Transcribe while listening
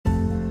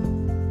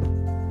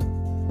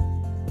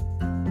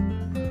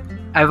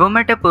Ever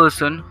met a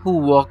person who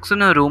walks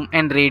in a room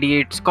and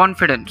radiates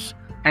confidence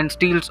and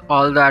steals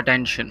all the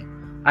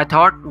attention? I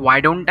thought, why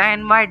don't I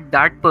invite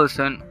that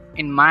person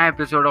in my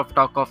episode of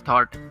Talk of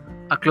Thought?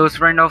 A close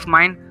friend of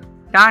mine,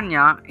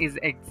 Tanya, is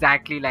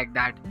exactly like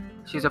that.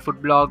 She's a food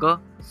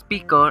blogger,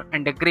 speaker,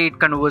 and a great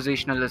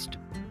conversationalist.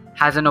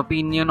 Has an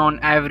opinion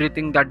on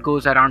everything that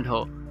goes around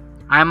her.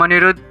 I am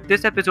Anirudh.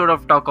 This episode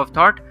of Talk of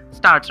Thought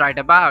starts right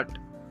about.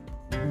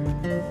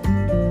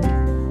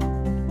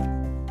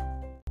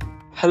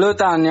 Hello,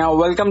 Tanya.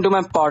 Welcome to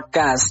my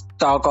podcast,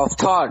 Talk of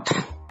Thought.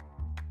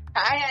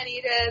 Hi,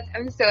 Anirudh.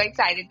 I'm so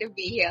excited to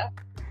be here.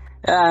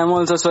 Yeah, I'm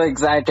also so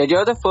excited.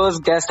 You're the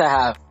first guest I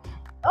have.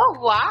 Oh,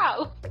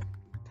 wow.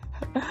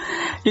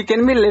 You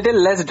can be a little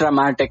less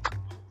dramatic.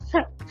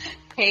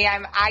 Hey,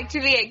 I'm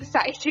actually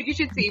excited. You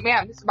should see me.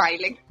 I'm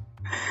smiling.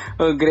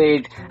 Oh,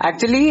 great.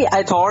 Actually,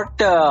 I thought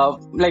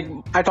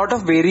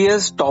of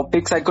various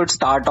topics I could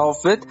start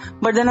off with,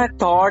 but then I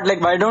thought,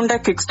 why don't I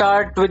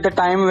kickstart with the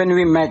time when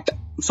we met?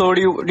 So,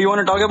 do you want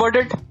to talk about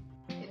it?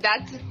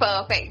 That's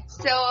perfect.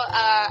 So,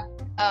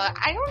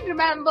 I don't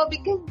remember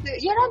because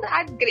you're not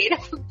that great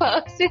of a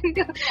person.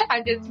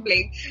 I'm just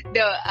playing.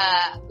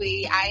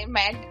 I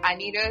met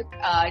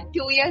Anirudh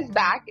 2 years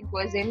back. It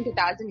was in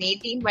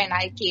 2018 when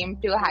I came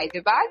to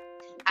Hyderabad,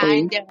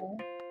 and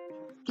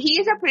he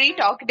is a pretty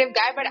talkative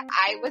guy. But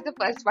I was the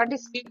first one to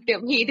speak to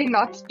him. He did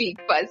not speak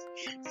first.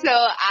 So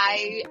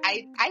I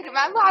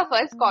remember our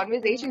first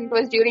conversation. It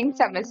was during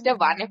semester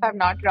 1, if I'm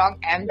not wrong,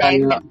 and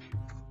then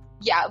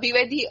we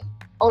were the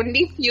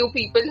only few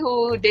people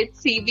who did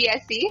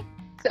CBSE.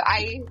 So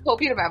I hope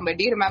you remember.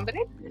 Do you remember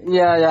it?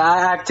 Yeah.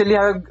 I actually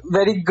have a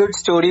very good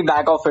story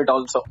back of it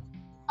also.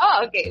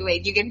 Oh, okay.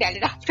 Wait, you can tell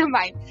it after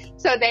mine.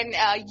 So then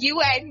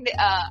you and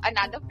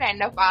another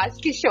friend of ours,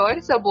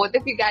 Kishore, so both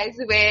of you guys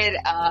we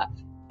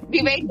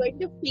were going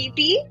to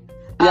PT.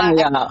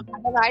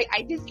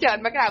 I just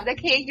turned back and I was like,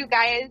 hey, you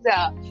guys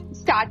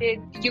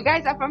you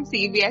guys are from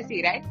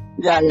CBSE, right?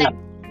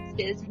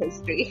 This is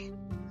history.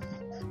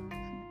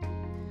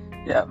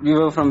 Yeah, we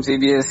were from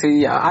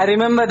CBSE. Yeah, I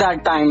remember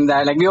that time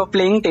that we were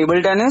playing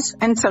table tennis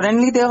and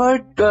suddenly there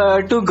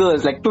were two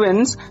girls,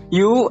 twins,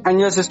 you and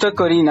your sister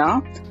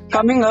Corina,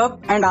 coming up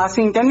and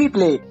asking, can we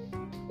play?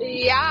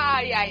 Yeah.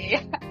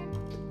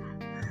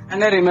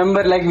 And I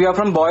remember we are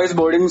from boys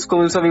boarding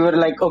school, so we were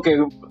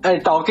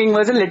talking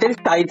was a little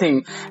shy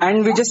thing,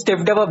 and we just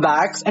tipped our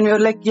backs and we were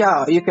like,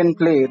 yeah, you can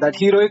play. That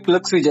heroic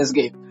looks we just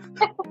gave.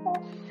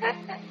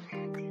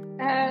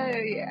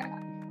 Yeah.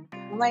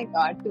 Oh my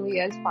God, 2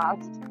 years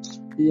passed.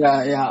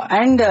 Yeah.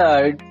 And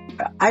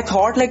I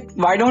thought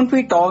why don't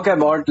we talk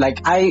about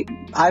I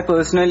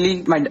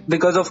personally,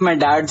 because of my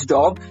dad's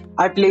job,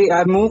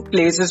 I move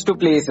places to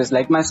places.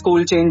 My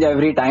school change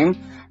every time.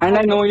 And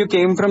I know you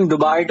came from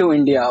Dubai to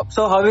India.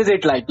 So how is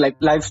it like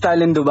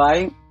lifestyle in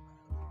Dubai?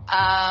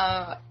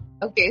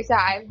 Okay, so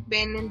I've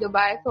been in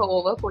Dubai for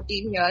over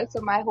 14 years.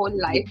 So my whole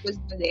life was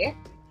there.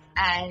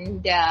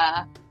 And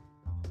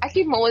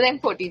actually more than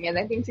 14 years,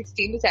 I think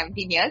 16 to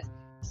 17 years.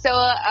 So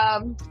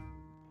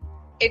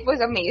it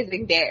was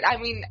amazing there. I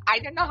mean, I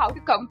don't know how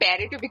to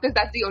compare it to because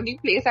that's the only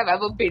place I've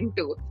ever been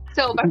to.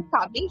 So, but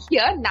coming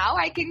here, now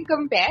I can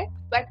compare.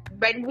 But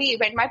when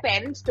my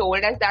parents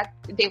told us that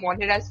they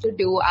wanted us to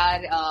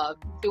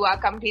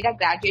complete our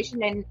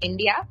graduation in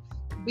India,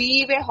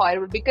 we were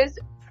horrible because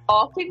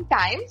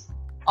oftentimes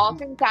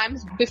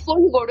before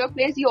you go to a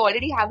place, you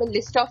already have a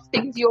list of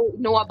things you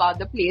know about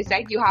the place,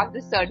 right? You have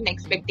the certain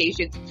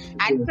expectations.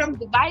 And from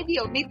Dubai,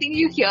 the only thing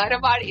you hear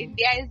about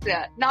India is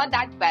not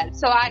that well.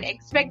 So our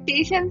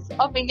expectations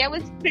of India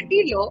was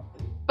pretty low.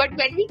 But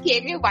when we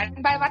came here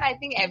one by one, I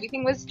think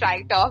everything was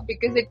striked off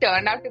because it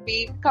turned out to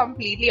be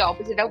completely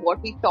opposite of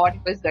what we thought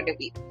it was going to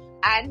be.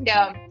 And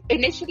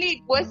initially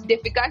it was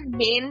difficult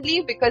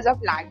mainly because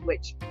of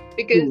language.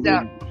 Because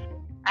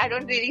I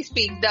don't really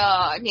speak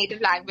the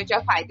native language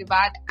of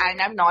Hyderabad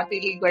and I'm not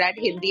really good at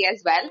Hindi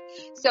as well.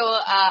 So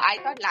I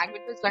thought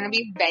language was going to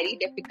be very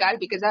difficult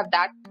because of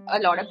that, a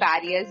lot of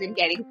barriers in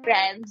getting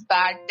friends,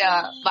 but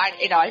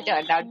it all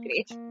turned out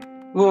great.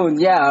 Oh,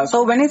 yeah.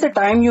 So when is the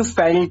time you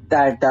felt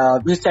that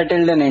you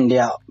settled in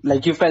India?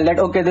 You felt that,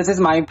 okay, this is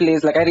my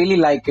place. I really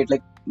like it.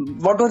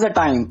 What was the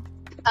time?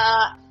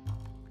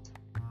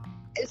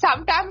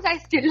 Sometimes I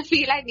still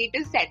feel I need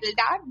to settle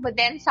down, but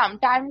then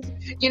sometimes,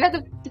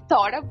 the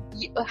thought of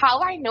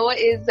how I know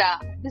is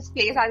this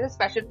place has a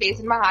special place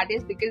in my heart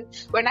is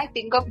because when I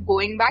think of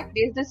going back,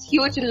 there's this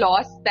huge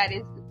loss that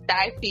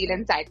I feel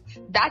inside.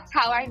 That's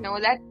how I know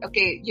that,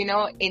 okay,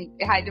 in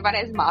Hyderabad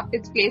has marked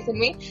its place in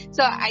me.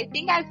 So I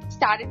think I've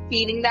started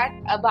feeling that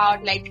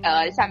about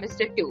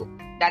semester 2.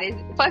 That is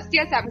first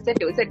year semester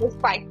 2. So it was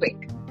quite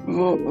quick.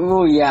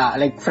 Oh yeah,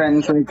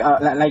 friends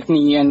like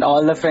me and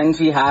all the friends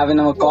we have in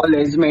our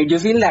college made you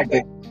feel that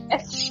way.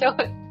 Sure.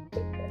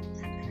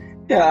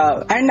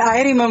 Yeah, and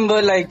I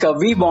remember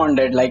we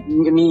bonded,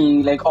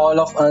 me, all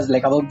of us,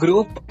 our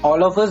group,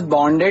 all of us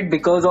bonded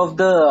because of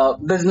the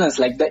business,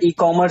 the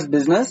e-commerce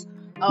business.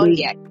 Oh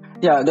yeah.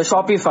 Yeah, the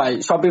Shopify.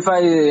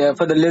 Shopify,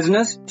 for the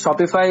listeners,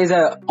 Shopify is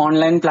a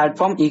online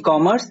platform,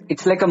 e-commerce.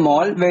 It's like a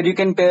mall where you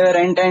can pay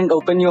rent and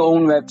open your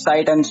own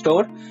website and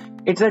store.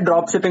 It's a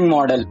drop shipping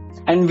model.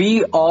 And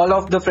we, all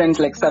of the friends,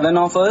 like 7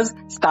 of us,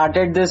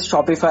 started this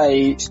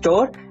Shopify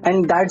store,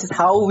 and that's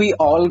how we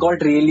all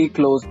got really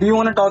close. Do you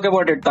want to talk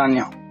about it,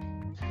 Tanya?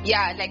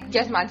 Yeah, like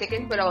just 1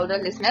 second for all the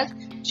listeners.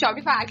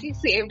 Shopify actually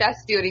saved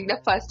us during the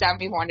first time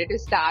we wanted to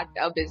start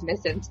a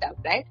business and stuff,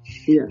 right?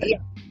 Yeah.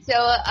 So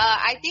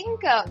I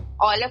think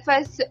all of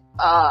us,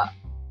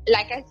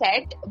 like I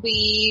said,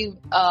 we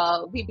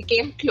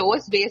became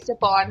close based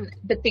upon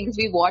the things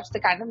we watched,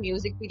 the kind of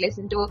music we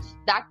listened to,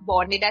 that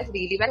bonded us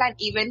really well, and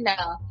even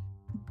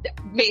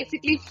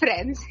basically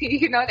friends,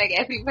 like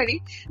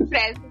everybody,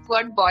 friends is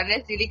what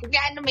bonded us really quickly.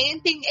 And the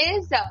main thing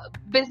is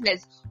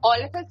business.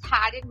 All of us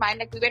had in mind,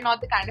 like we were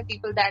not the kind of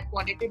people that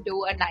wanted to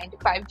do a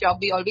 9-to-5 job.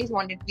 We felt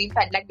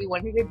like we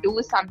wanted to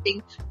do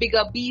something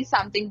bigger, be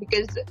something,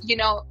 because,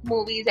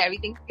 movies,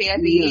 everything play a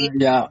really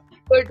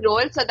good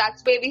role. So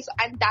that's where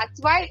that's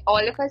why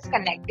all of us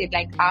connected,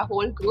 like our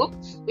whole group,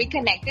 we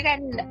connected,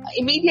 and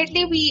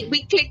immediately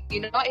we clicked,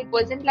 it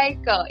wasn't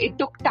like it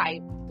took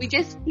time. We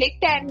just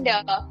clicked, and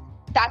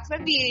that's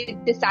when we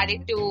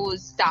decided to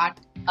start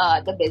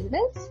the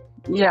business.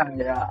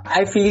 Yeah.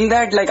 I feel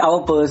that like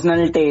our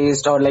personal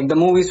taste, or like the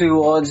movies we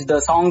watch, the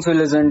songs we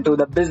listen to,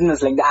 the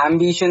business, like the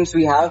ambitions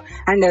we have,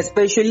 and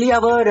especially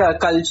our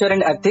culture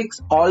and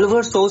ethics, all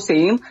were so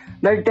same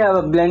that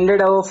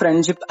blended our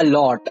friendship a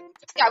lot.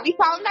 Yeah, we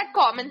found that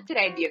common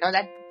thread,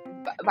 that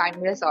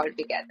binded us all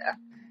together.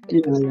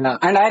 Yeah.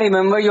 And I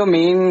remember your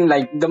main,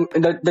 like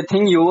the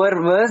thing you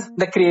were was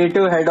the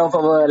creative head of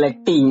our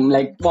like team,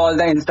 like all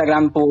the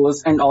Instagram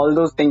posts and all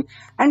those things.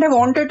 And I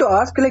wanted to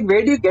ask, like,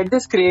 where do you get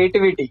this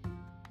creativity?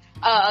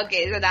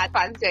 Okay, so that's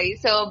fun story.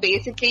 So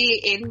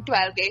basically in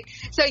 12th grade,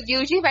 so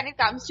usually when it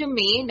comes to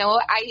me,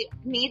 I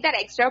need that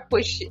extra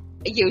push.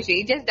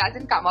 Usually it just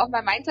doesn't come off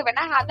my mind. So when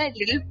I have that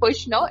little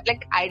push,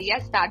 like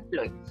ideas start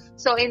flowing.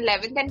 So in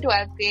 11th and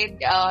 12th grade,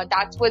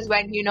 that was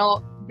when,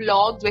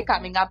 blogs were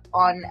coming up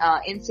on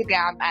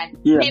Instagram, and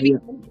maybe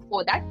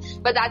before that,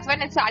 but that's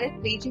when it started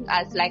reaching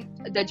us, like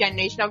the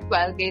generation of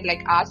 12th grade,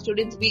 like our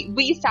students.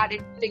 We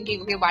started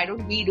thinking, okay, why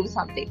don't we do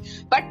something?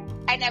 But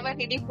I never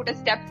really put a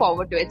step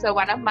forward to it. So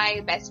one of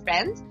my best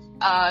friends,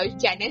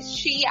 Janice,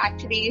 she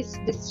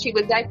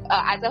was like,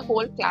 as a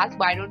whole class,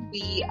 why don't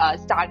we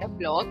start a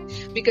blog,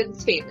 because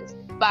it's famous.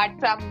 But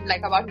from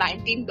like about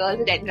 19 girls,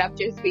 it ended up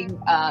just being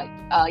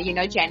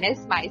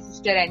Janice, my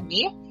sister, and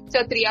me.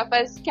 So 3 of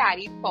us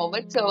carried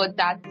forward. So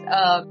that's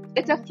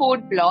it's a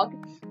food blog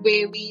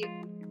where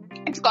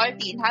it's called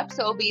Teen Hub.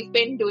 So we've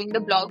been doing the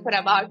blog for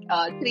about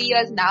 3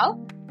 years now,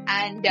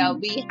 and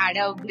we had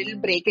a little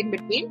break in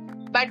between.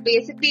 But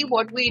basically,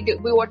 what we did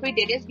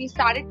is we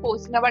started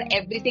posting about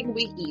everything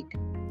we eat.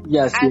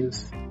 Yes.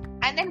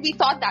 And then we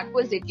thought that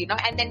was it,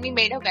 And then we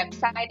made a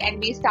website, and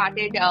we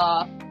started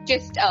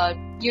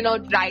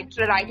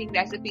writing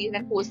recipes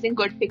and posting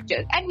good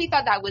pictures. And we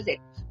thought that was it.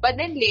 But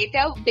then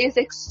later, there's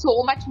like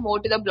so much more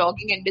to the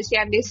blogging industry,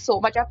 and there's so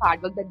much of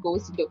hard work that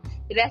goes into.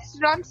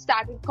 Restaurants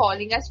started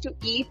calling us to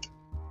eat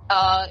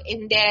to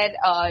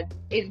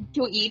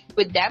eat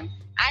with them,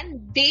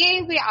 and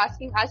they were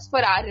asking us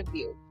for our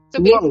review.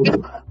 So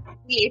basically,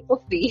 we ate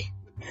for free.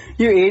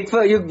 You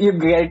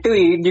get to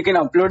eat, you can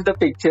upload the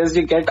pictures,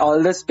 you get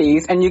all the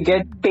space, and you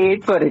get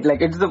paid for it.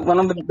 Like, it's one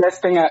of the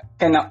best thing I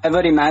can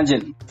ever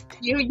imagine.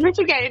 You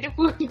should get into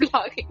food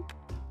blogging.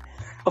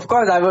 Of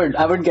course, I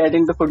would get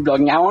into food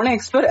blogging. I want to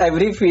explore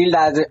every field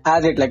as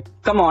it. Like,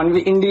 come on,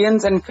 we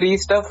Indians and free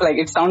stuff, like,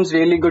 it sounds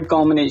really good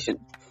combination.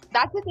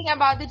 That's the thing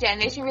about the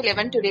generation we live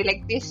in today.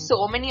 Like, there's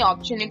so many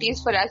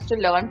opportunities for us to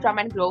learn from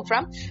and grow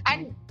from.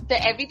 And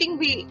everything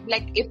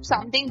if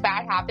something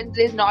bad happens,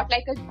 there's not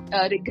like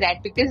a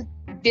regret, because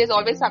there's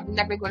always something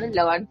that we're going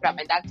to learn from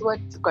it. That's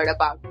what's good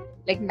about,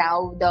 like,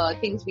 now the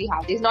things we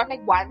have. There's not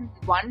like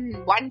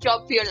one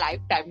job for your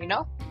lifetime,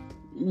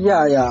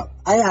 Yeah.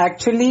 I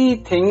actually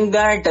think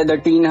that the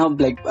Teen Hub,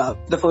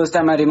 the first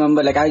time I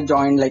remember, I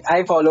joined,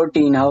 I followed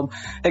Teen Hub,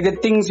 the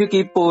things you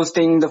keep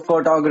posting, the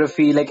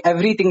photography,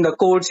 everything, the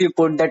quotes you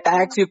put, the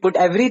tags you put,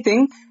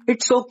 everything,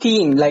 it's so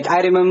keen.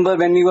 I remember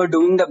when we were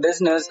doing the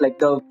business,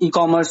 the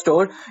e-commerce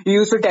store, you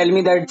used to tell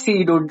me that,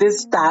 see dude,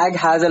 this tag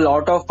has a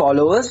lot of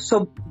followers,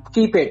 so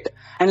keep it.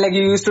 And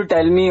you used to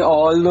tell me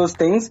all those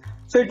things.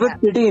 So it was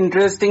pretty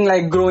interesting,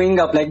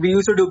 growing up, we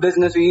used to do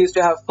business, we used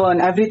to have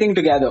fun, everything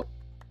together.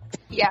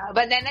 Yeah,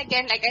 but then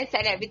again, like I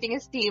said, everything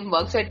is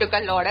teamwork. So it took a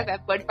lot of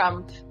effort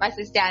from my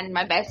sister and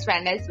my best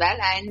friend as well,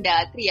 and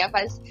 3 of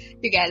us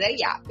together.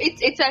 Yeah,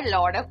 it's a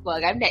lot of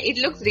work. It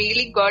looks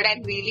really good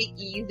and really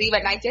easy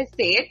when I just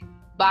say it.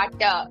 But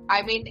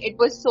it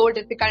was so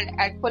difficult,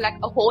 and for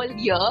a whole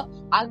year,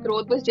 our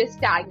growth was just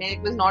stagnant.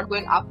 It was not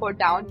going up or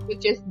down. It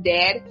was just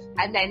there,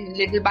 and then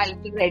little by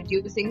little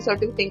reducing. So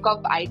to think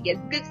of ideas,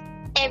 because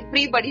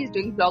everybody's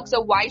doing blogs.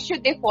 So why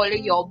should they follow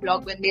your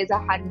blog when there's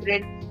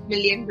 100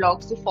 million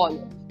blogs to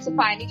follow? So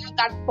finding out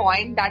that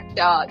point that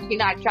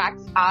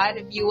attracts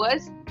our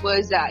viewers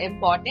was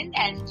important,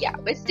 and yeah,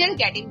 we're still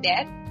getting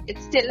there.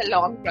 it's still a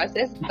long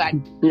process, but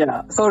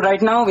Yeah. So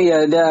right now we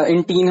are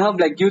in Teen Hub.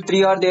 Like you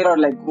three are there, or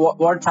like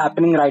what's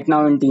happening right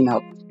now in Teen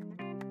Hub?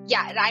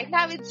 yeah, right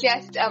now it's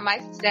just my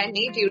sister and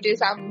me due to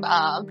some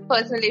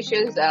personal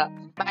issues.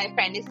 My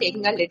friend is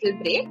taking a little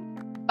break,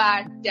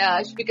 but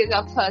because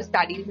of her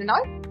studies and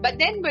all. But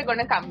then we're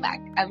gonna come back.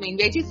 I mean,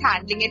 we're just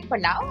handling it for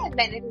now, and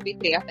then it will be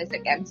 3 of us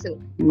again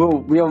soon.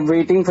 Whoa, we are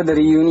waiting for the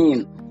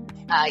reunion.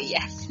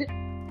 Yes.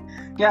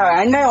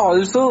 Yeah, and I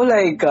also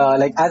like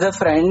as a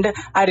friend,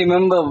 I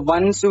remember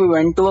once we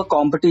went to a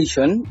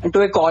competition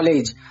to a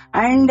college,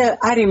 and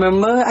I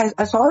remember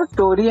I saw a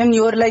story, and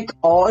you were like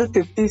all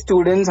 50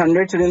 students,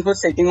 100 students were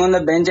sitting on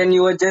the bench, and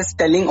you were just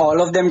telling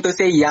all of them to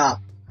say yeah.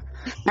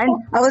 And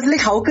I was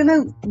like, how can a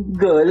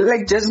girl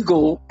like just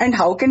go, and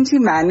how can she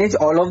manage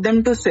all of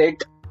them to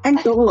sit and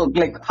talk?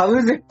 Like, how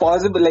is it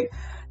possible? Like,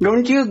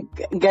 don't you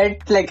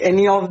get like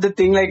any of the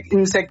thing like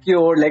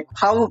insecure? Like,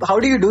 how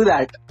do you do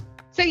that?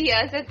 So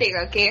here's the thing,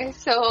 okay?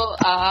 So,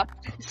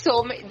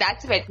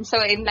 that's when. So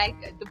in like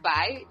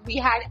Dubai,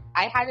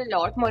 I had a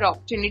lot more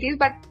opportunities,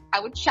 but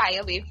I would shy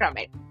away from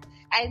it.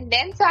 And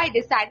then so I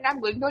decided I'm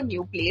going to a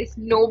new place.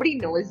 Nobody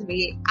knows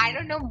me. I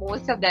don't know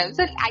most of them.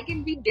 So I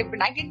can be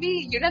different. I can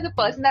be, the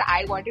person that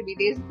I want to be.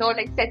 There's no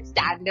like set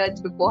standards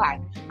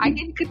beforehand. I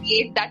can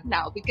create that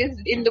now because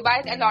in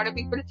Dubai, a lot of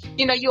people,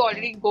 you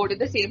already go to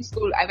the same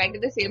school. I went to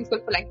the same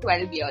school for like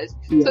 12 years.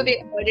 Yeah. So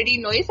they already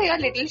know you. So you're a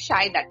little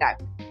shy that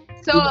time.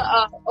 So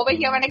over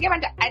here when I came,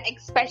 and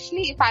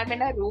especially if I'm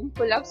in a room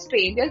full of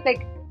strangers,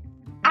 like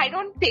I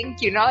don't think,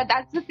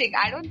 that's the thing.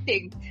 I don't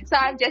think. So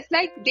I'm just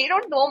like, they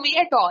don't know me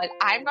at all.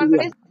 I'm not going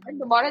to see them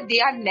tomorrow.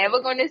 They are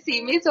never going to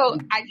see me. So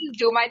I just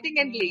do my thing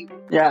and leave.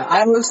 Yeah,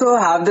 I also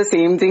have the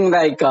same thing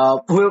like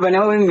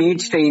whenever we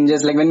meet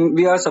strangers, like when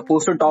we are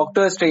supposed to talk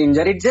to a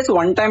stranger, it's just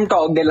one time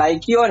talk. They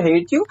like you or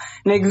hate you.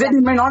 Next day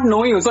they may not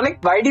know you. So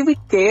like, why do we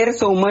care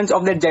so much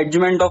of the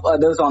judgment of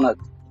others on us?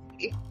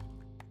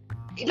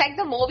 Like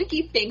the more we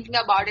keep thinking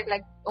about it,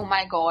 like, oh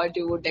my god,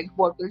 dude, like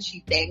what will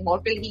she think?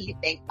 What will he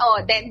think?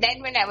 Oh, then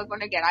we're never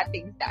gonna get our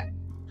things done.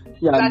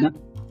 Yeah, But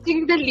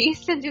think the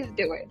least and just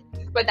do it.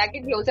 But that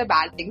can be also a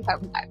bad thing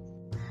sometimes.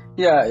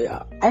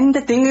 yeah. And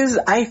the thing is,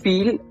 I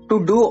feel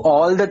to do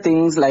all the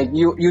things like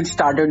you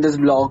started this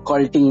blog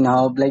called Teen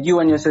Hub, like you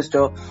and your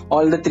sister,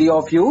 all the three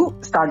of you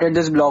started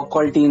this blog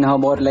called Teen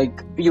Hub, or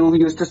like you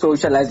used to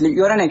socialize. Like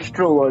you're an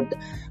extrovert.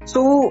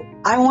 So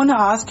I want to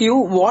ask you,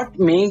 what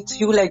makes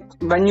you like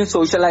when you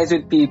socialize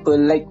with people,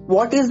 like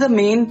what is the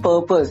main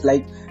purpose?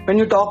 Like when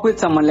you talk with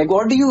someone, like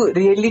what do you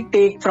really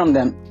take from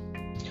them?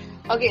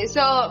 Okay,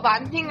 so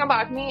one thing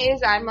about me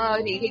is I'm a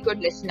really good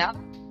listener.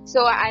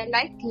 So I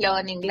like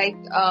learning,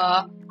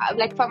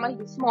 like from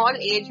a small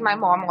age, my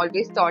mom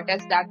always taught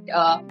us that,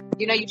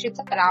 you should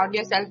surround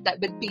yourself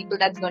with people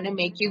that's going to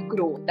make you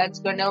grow, that's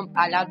going to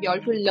allow you all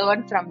to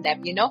learn from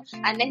them,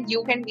 and then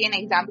you can be an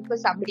example for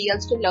somebody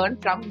else to learn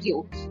from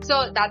you.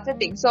 So that's the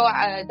thing. So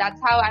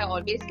that's how I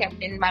always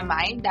kept in my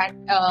mind that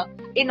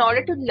in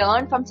order to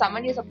learn from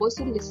someone, you're supposed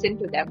to listen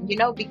to them.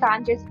 We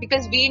can't just,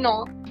 because we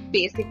know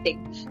basic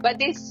things, but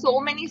there's so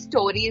many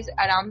stories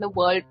around the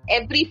world.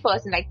 Every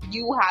person, like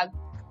you have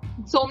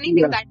so many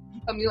things that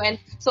from you and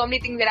so many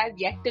things that I've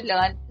yet to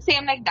learn.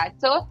 Same like that.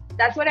 So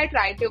that's what I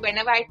try to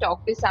whenever I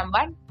talk to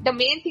someone. The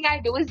main thing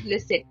I do is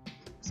listen.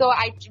 So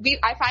I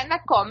find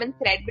that common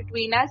thread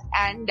between us,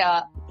 and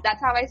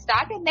that's how I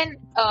start. And then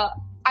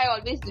I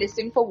always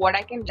listen for what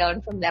I can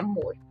learn from them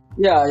more.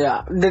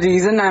 Yeah. The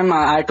reason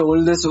I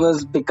told this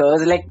was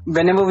because like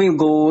whenever we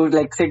go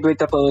like sit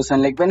with a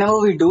person, like whenever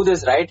we do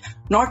this, right,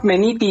 not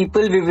many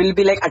people we will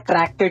be like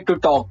attracted to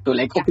talk to.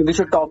 Like, okay, we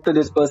should talk to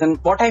this person.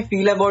 What I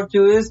feel about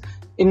you is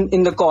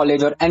in the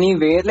college or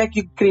anywhere, like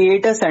you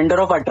create a center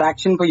of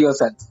attraction for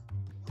yourself.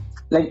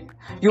 Like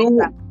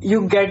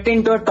you get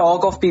into a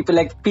talk of people,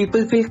 like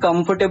people feel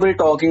comfortable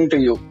talking to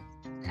you.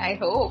 I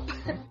hope.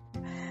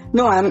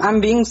 No,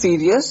 I'm being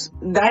serious.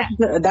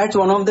 That's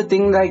one of the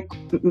things, like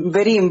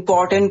very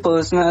important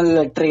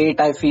personal trait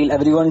I feel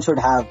everyone should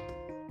have.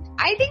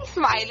 I think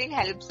smiling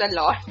helps a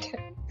lot.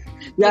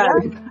 Yeah.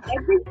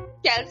 Everything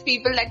tells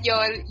people that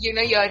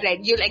you're ready.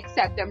 You'll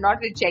accept them, not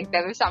reject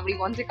them. If somebody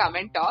wants to come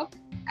and talk,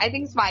 I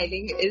think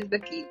smiling is the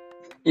key.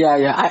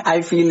 Yeah.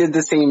 I feel it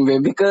the same way,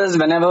 because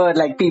whenever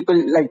like people,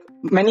 like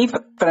many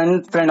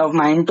friend of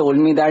mine told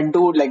me that,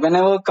 dude, like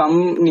whenever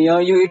come near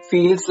you, it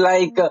feels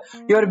like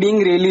you're being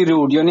really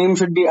rude. Your name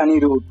should be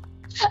Anirudh.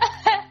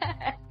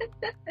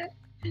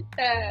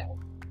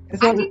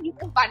 I think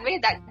one way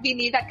that we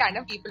need that kind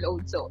of people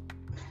also.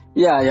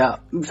 Yeah.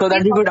 So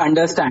that we could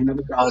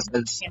understand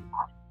ourselves.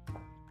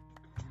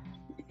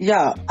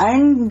 Yeah,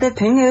 and the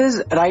thing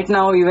is, right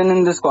now, even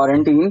in this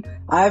quarantine,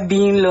 I've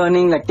been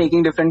learning, like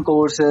taking different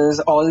courses,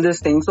 all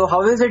these things. So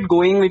how is it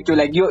going with you?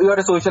 Like you're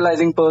a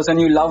socializing person,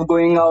 you love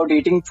going out,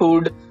 eating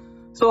food.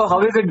 So how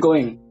is it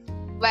going?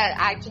 Well,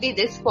 actually,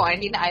 this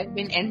quarantine, I've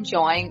been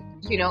enjoying,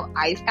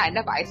 kind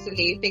of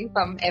isolating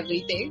from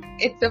everything.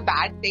 It's a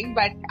bad thing,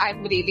 but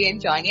I'm really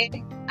enjoying it.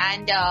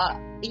 And,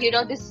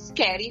 this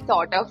scary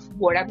thought of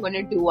what I'm going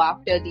to do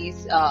after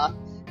these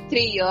 3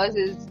 years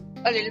is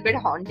a little bit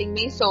haunting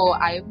me. So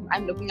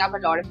I'm looking up a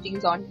lot of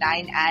things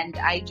online, and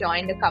I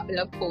joined a couple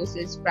of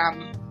courses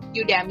from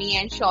Udemy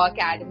and Shaw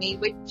Academy,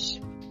 which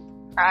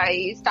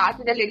I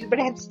started a little bit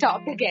and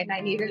stopped again.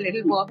 I need a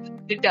little more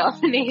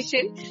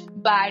determination.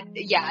 But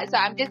yeah, so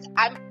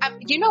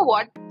you know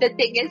what? The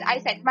thing is, I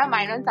set my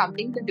mind on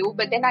something to do,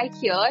 but then I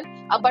hear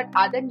about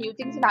other new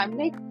things and I'm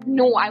like,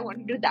 no, I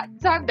want to do that.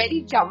 So I'm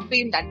very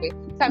jumpy in that way.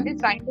 So I'm just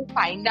trying to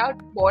find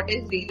out what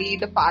is really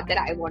the path that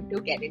I want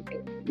to get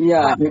into.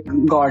 Yeah,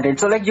 got it.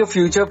 So like your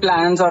future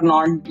plans are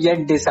not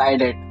yet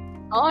decided.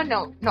 Oh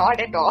no, not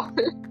at all.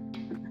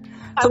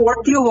 So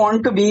what do you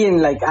want to be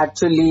in, like,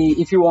 actually,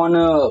 if you want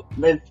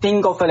to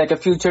think of a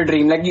future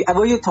dream, like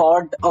ever you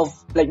thought of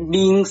like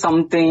being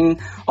something,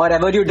 or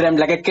ever you dreamt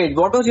like a kid,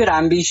 what was your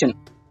ambition?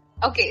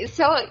 Okay,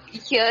 so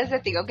here's the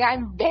thing, okay,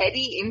 I'm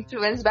very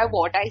influenced by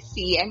what I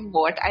see and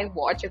what I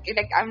watch, okay,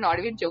 like I'm not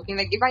even joking,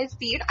 like if I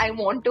see it, I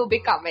want to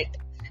become it.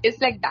 It's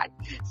like that.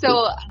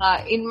 So,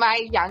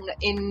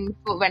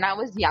 when I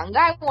was younger,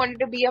 I wanted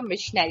to be a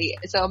missionary.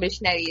 So a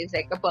missionary is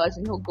like a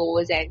person who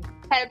goes and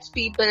helps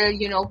people,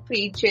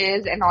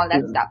 preaches and all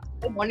that stuff.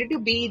 I wanted to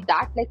be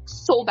that like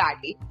so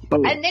badly.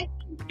 Oh. And then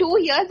 2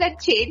 years I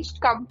changed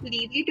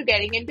completely to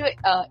getting into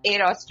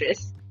air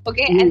hostess.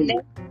 Okay, and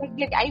then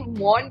like I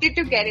wanted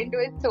to get into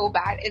it so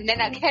bad, and then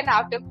again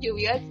after a few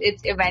years,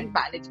 it's event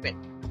management.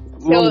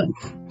 So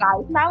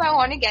right now I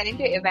want to get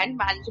into event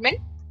management,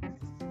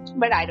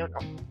 but I don't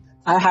know.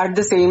 I had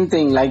the same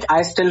thing. Like,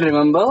 I still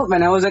remember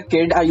when I was a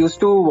kid, I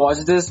used to watch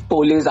this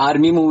police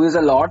army movies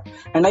a lot,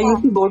 and I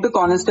used to go to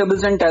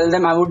constables and tell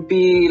them I would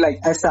be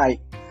like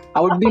SI.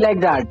 I would be like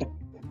that.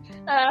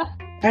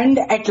 And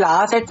at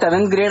last, at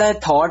 7th grade, I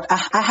thought,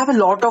 I have a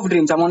lot of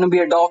dreams. I want to be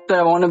a doctor,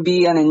 I want to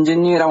be an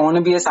engineer, I want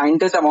to be a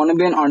scientist, I want to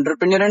be an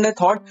entrepreneur. And I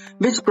thought,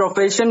 which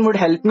profession would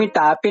help me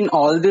tap in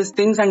all these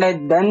things? And I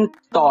then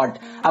thought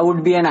I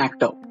would be an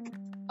actor.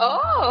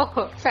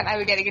 Oh, so now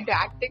we're getting into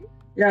acting?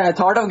 Yeah, I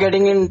thought of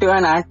getting into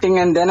an acting,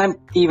 and then I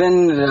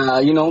even,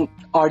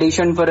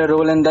 auditioned for a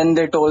role, and then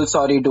they told,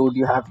 sorry dude,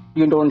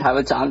 you don't have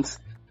a chance.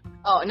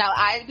 Oh, now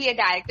I'll be a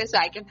director so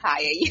I can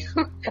hire you.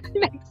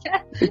 Like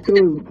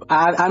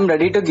that. I'm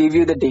ready to give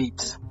you the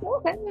dates.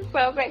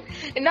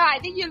 Perfect. No, I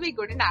think you'll be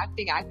good in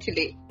acting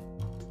actually.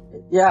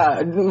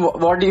 Yeah,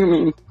 what do you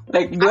mean?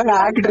 Like, do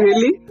I act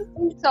really?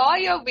 I saw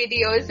your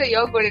videos, so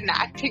you're good in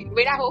acting.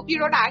 But I hope you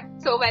don't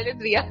act so well in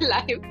real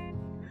life.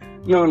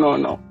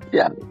 No.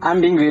 Yeah,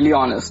 I'm being really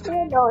honest.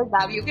 Who knows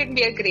now? You can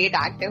be a great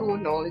actor, who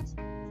knows?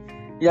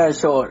 Yeah,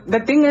 sure. The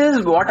thing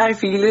is, what I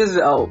feel is,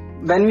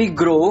 when we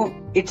grow,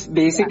 it's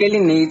basically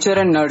nature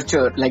and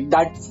nurture. Like,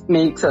 that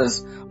makes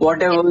us.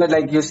 Whatever,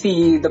 like, you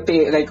see, the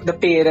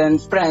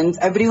parents, friends,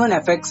 everyone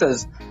affects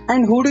us.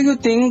 And who do you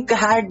think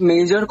had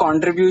major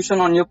contribution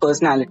on your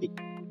personality?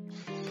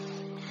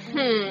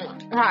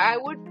 I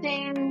would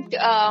think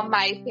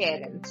my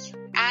parents,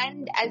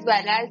 and as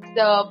well as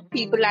the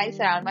people I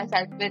surround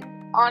myself with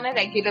on a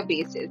regular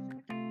basis.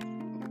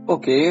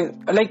 Okay,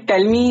 like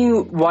tell me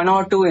one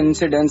or two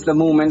incidents, the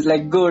moments,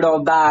 like good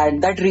or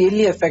bad, that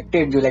really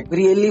affected you, like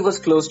really was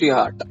close to your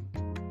heart.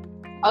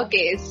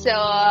 Okay, so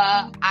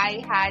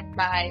I had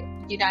my,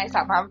 I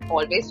somehow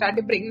always try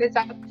to bring this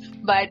up,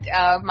 but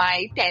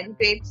my 10th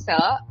grade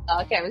sir,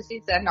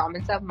 chemistry sir,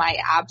 Norman sir, my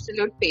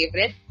absolute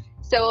favorite.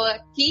 So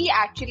he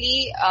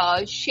actually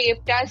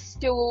shaped us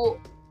to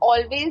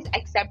always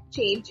accept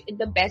change in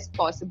the best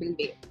possible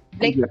way.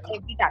 Like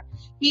every time.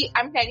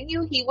 I'm telling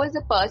you, he was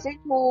a person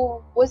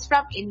who was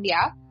from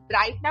India.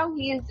 Right now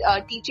he is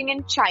teaching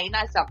in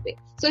China somewhere.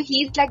 So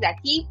he's like that.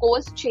 He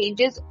goes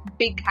changes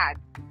big hand.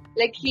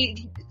 Like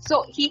he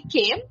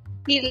came,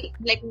 he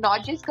like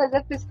not just because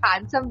of his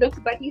handsome looks,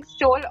 but he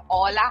stole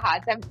all our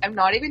hearts. I'm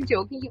not even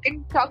joking. You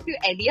can talk to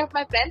any of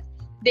my friends.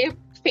 Their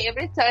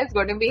favorite sir is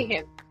going to be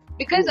him.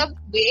 Because of the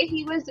way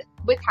he was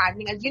with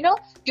handling us.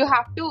 You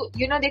have to,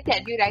 they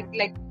tell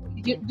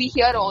you we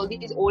hear all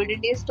these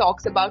olden days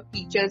talks about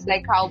teachers,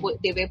 like how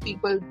they were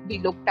people we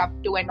looked up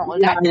to and all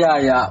that.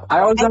 Yeah. I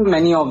also have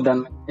many of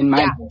them in my.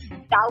 Yeah,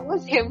 that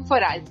was him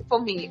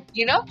for me.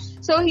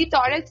 So he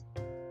taught us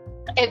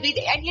every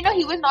day, and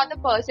he was not the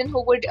person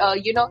who would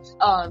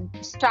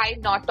try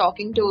not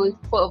talking to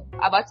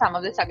about some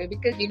of the subject,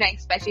 because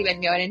especially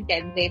when you're in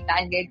 10th grade,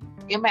 9th grade,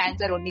 your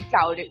minds are only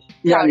crowded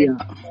with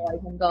boys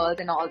and girls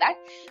and all that.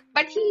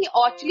 But he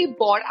actually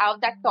brought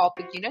out that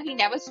topic. He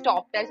never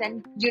stopped us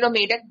and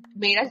made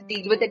us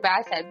deal with it by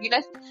ourselves.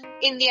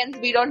 Indians,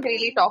 we don't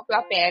really talk to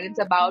our parents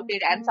about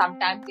it, and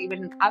sometimes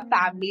even our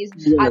families,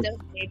 other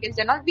relatives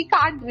and all, we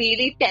can't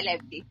really tell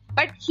everything.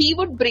 But he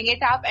would bring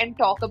it up and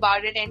talk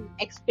about it and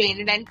explain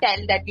it and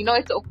tell that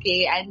it's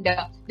okay, and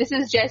this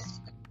is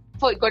just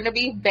going to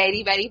be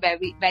very, very,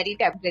 very, very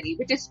temporary,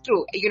 which is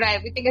true.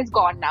 Everything is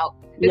gone now.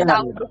 It's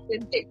now a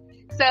different thing.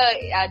 So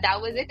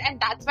that was it, and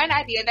that's when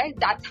I realized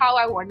that's how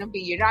I want to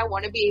be. I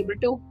want to be able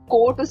to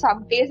go to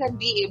some place and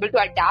be able to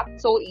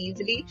adapt so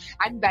easily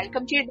and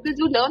welcome change, because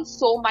you learn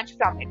so much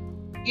from it.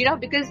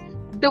 Because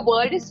the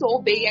world is so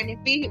big, and if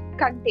we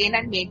contain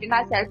and maintain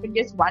ourselves in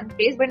just one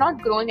place, we're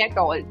not growing at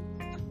all.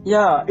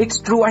 Yeah,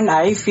 it's true, and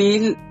I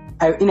feel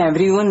in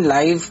everyone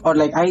life, or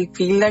like I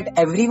feel that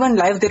everyone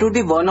life there would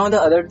be one or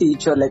the other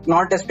teacher, like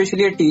not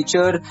especially a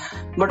teacher,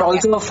 but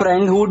also a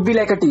friend who would be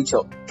like a teacher.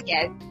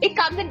 Yes, it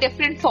comes in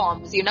different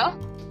forms,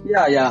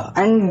 Yeah,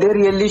 and they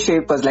really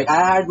shape us. Like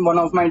I had one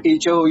of my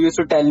teacher who used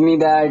to tell me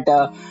that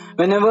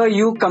whenever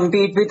you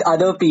compete with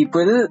other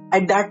people,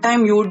 at that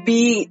time you would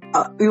be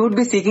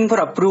seeking for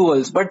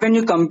approvals. But when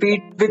you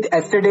compete with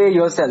yesterday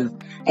yourself,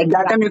 at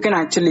that time you can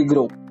actually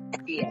grow.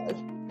 Yes,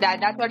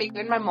 that's what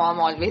even my mom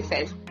always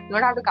says. You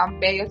don't have to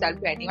compare yourself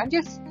to anyone.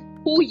 Just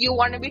who you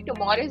want to be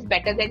tomorrow is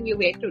better than you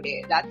were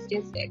today. That's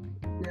just it.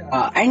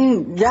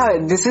 And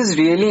this is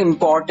really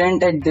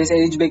important at this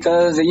age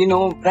because,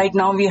 right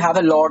now we have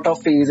a lot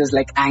of phases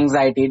like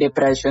anxiety,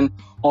 depression,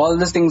 all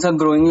these things are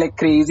growing like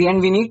crazy, and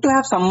we need to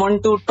have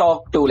someone to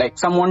talk to, like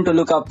someone to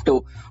look up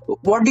to.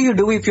 What do you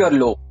do if you're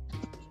low?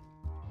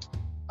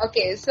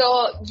 Okay,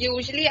 so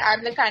usually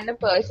I'm the kind of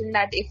person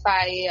that if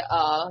I,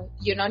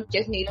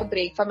 just need a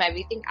break from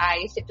everything,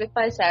 I sit with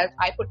myself,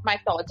 I put my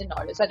thoughts in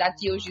order. So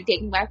that's usually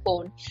taking my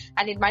phone,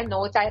 and in my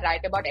notes I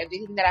write about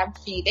everything that I'm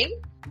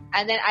feeling,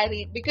 and then I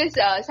read, because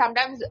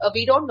sometimes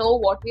we don't know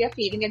what we are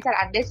feeling inside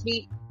unless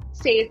we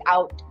say it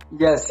out.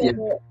 Yes, so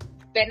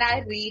when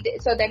I read,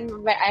 so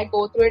then when I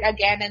go through it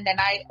again, and then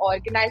I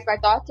organize my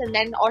thoughts, and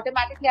then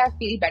automatically I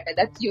feel better.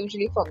 That's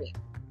usually for me.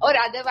 Or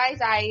otherwise,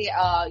 I,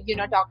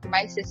 talk to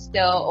my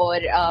sister or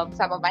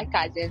some of my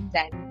cousins,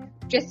 and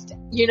just,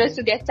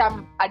 to get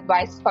some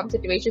advice from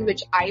situations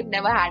which I've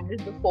never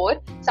handled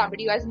before.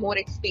 Somebody who has more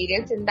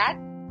experience in that,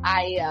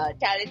 I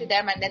tell it to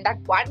them, and then that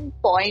one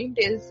point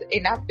is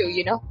enough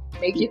to,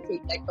 make you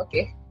feel like,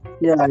 okay.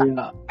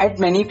 Yeah. At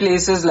many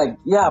places,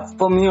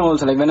 for me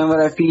also, like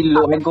whenever I feel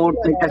low, I go,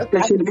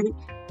 especially,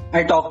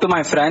 I talk to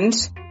my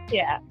friends.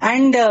 Yeah.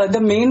 And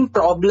the main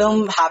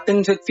problem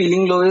happens with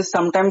feeling low is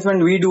sometimes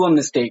when we do a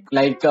mistake.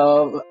 Like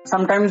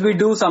sometimes we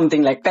do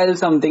something, like tell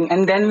something,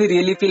 and then we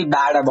really feel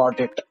bad about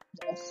it.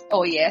 Yes.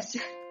 Oh, yes.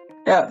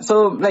 Yeah.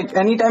 So like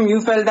anytime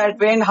you felt that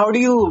way, and how do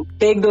you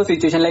take those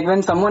situations? Like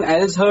when someone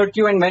else hurt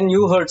you and when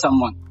you hurt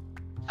someone?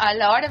 A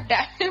lot of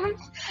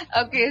times.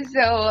 Okay,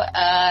 so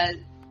a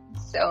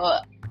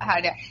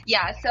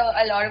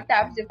lot of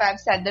times if I've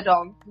said the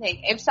wrong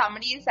thing, if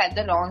somebody said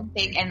the wrong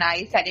thing and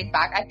I said it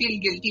back, I feel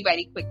guilty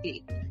very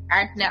quickly,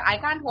 and I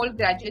can't hold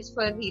grudges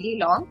for really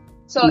long.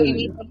 So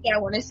immediately I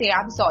want to say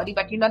I'm sorry,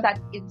 but that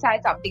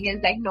inside something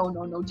is like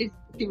no, just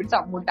give it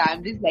some more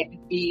time, just let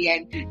it be.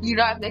 And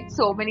I've like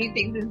so many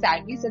things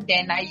inside me. So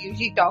then I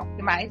usually talk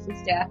to my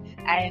sister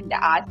and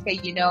ask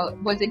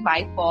her, was it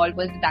my fault?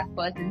 Was it that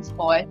person's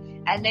fault?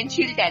 And then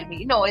she'll tell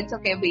me, no, it's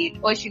okay, wait.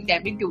 Or she'll tell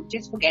me, dude,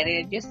 just forget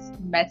it and just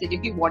message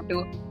if you want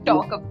to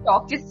talk,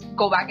 just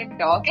go back and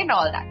talk and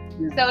all that.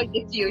 So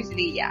it's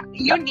usually,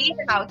 you need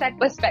an outside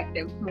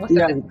perspective most of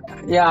the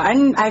time. Yeah,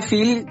 and I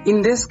feel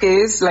in this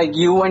case, like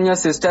you and your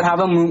sister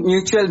have a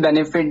mutual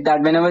benefit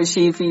that whenever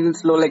she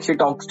feels low, like she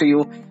talks to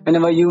you.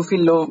 Whenever you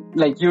feel low,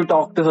 like you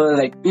talk to her,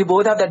 like we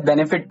both have that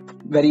benefit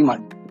very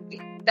much.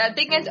 The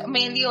thing is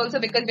mainly also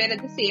because we're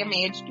at the same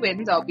age,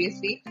 twins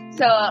obviously.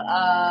 So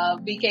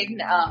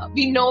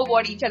we know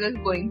what each other is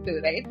going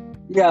through, right?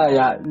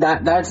 Yeah,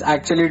 that's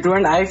actually true.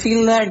 And I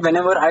feel that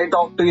whenever I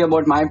talk to you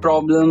about my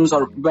problems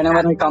or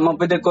whenever I come up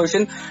with a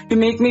question, you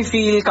make me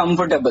feel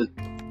comfortable.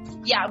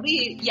 Yeah,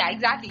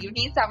 exactly. You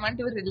need someone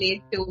to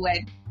relate to,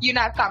 and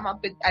I've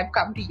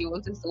come to you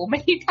also so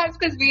many times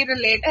because we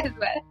relate as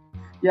well.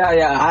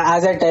 Yeah.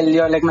 As I tell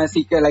you, like my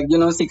secret,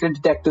 secret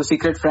detective,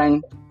 secret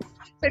friend.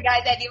 So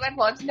guys, anyone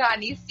wants to know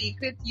any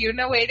secrets, you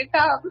know where to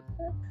come.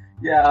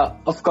 Yeah,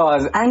 of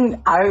course.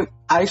 And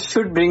I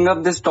should bring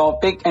up this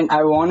topic and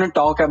I want to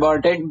talk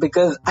about it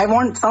because I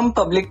want some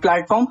public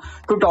platform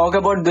to talk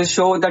about this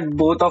show that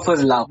both of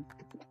us love.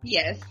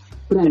 Yes.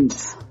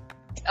 Friends.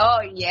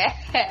 Oh, yes.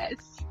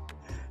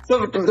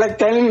 So,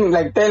 tell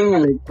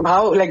me,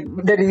 how,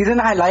 the reason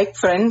I like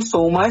Friends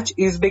so much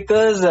is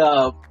because,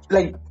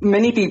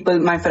 many people,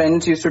 my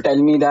friends used to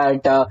tell me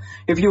that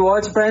if you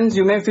watch Friends,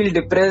 you may feel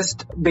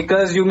depressed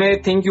because you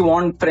may think you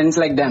want friends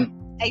like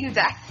them.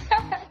 Exactly.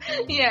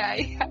 Yeah.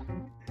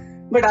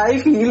 But I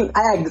feel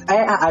I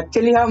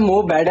actually have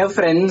more better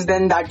friends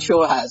than that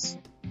show has.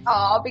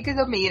 Oh, because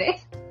of me, right?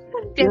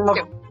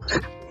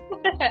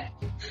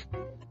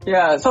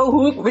 Yeah.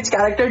 So, which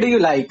character do you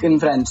like in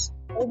Friends?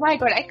 Oh my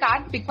god, I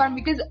can't pick one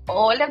because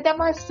all of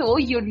them are so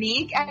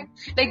unique and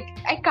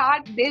I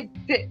can't.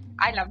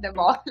 I love them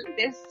all.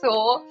 They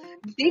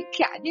play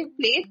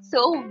it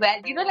so well.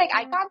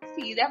 I can't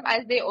see them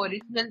as the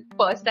original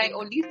person. I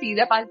only see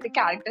them as the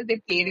characters they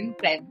played in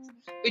Friends,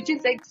 which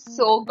is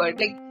so good.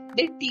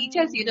 They teach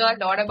us, a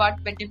lot about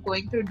when you're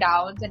going through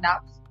downs and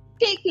ups.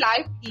 Take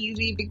life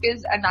easy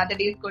because another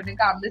day is going to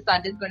come. The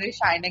sun is going to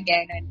shine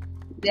again and.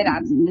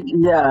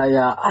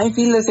 Yeah. I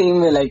feel the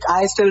same way.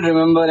 I still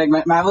remember,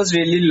 I was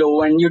really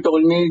low and you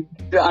told me,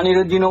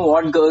 Anirudh, you know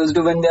what girls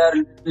do when they are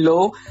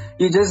low?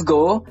 You just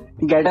go,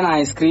 get an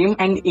ice cream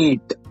and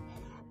eat.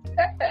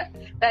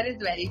 That is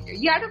very true.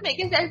 You have to make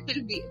yourself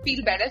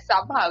feel better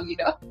somehow,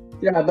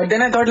 Yeah, but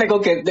then I thought like,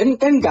 okay, then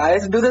can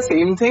guys do the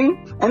same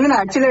thing? And then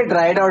actually I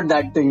tried out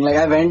that thing. Like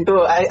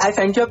I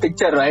sent you a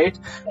picture, right?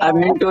 I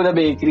went to the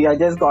bakery. I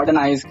just got an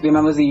ice cream.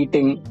 I was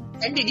eating.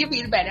 And did you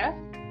feel better?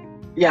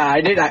 Yeah, I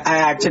did.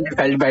 I actually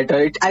felt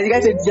better. I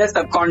guess it's just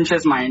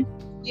subconscious mind.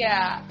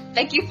 Yeah,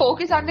 like you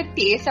focus on the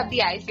taste of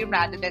the ice cream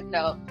rather than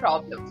the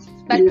problems.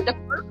 But Yeah. the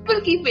problem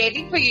will keep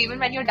waiting for you even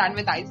when you're done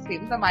with ice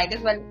cream. So might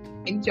as well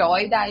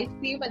enjoy the ice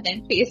cream and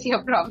then face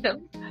your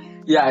problem.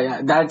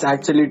 Yeah, that's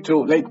actually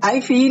true. Like, I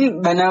feel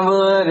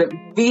whenever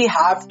we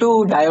have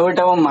to divert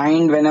our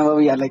mind whenever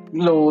we are like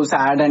low,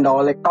 sad and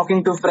all, like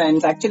talking to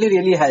friends actually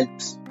really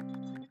helps.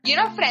 You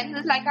know, Friends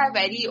is like our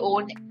very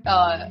own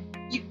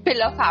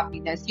pill of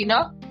happiness, you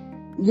know?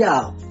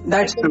 Yeah,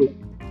 that's true.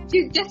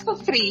 Just for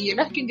free, you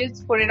know, you can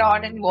just put it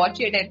on and watch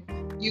it and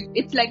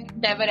it's like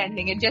never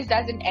ending. It just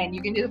doesn't end.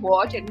 You can just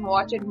watch and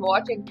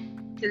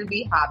still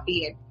be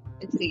happy and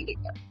it's really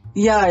good.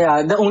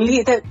 Yeah.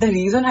 The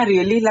reason I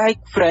really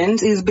like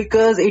Friends is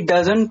because it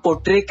doesn't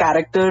portray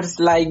characters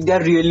like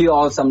they're really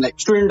awesome, like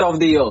student of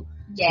the year.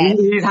 Yes.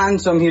 He's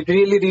handsome, he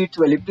really reads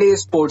well, he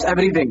plays sports,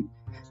 everything.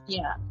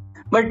 Yeah.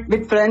 But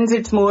with Friends,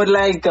 it's more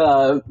like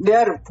they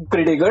are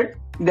pretty good.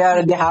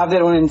 They have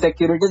their own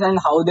insecurities and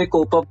how they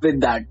cope up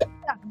with that.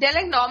 Yeah, they're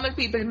like normal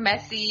people,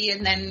 messy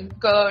and then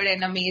good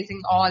and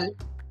amazing all.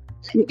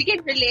 Like, we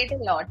can relate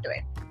a lot to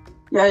it.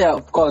 Yeah,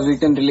 of course, we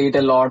can relate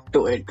a lot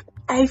to it.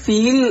 I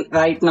feel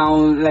right now,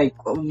 like,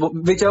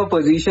 whichever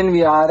position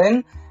we are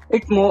in,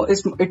 it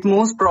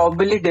most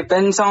probably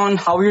depends on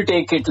how you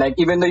take it. Like,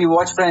 even though you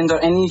watch Friends or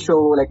any show,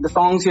 like the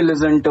songs you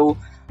listen to,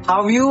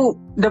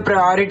 the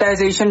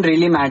prioritization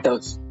really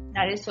matters.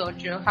 That is so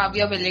true. How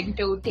you're willing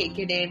to take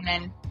it in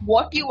and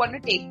what you want to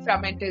take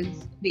from it is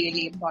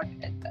really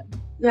important as well.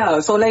 Yeah,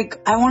 so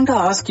like I want to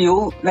ask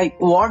you, like,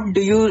 what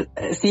do you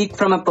seek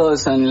from a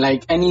person,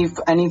 like any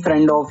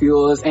friend of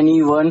yours,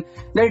 anyone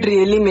that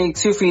really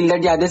makes you feel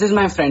that, yeah, this is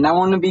my friend, I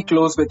want to be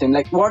close with him.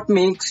 Like, what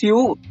makes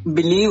you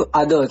believe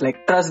others,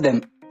 like trust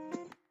them?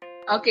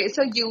 Okay,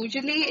 so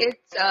usually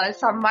it's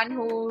someone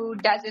who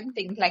doesn't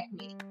think like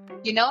me.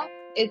 You know,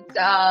 it's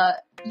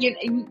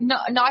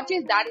not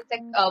just that. It's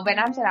like when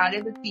I'm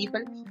surrounded with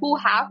people who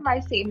have my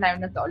same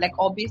line of thought. Like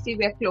obviously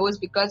we're close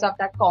because of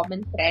that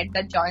common thread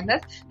that joins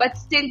us. But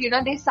still, you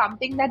know, there's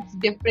something that's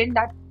different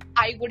that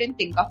I wouldn't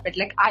think of it.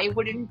 Like I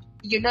wouldn't,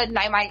 you know,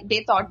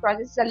 their thought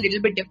process is a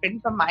little bit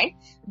different from mine.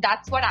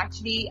 That's what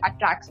actually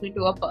attracts me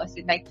to a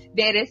person. Like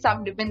there's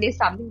something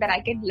that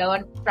I can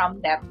learn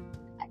from them.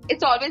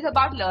 It's always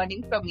about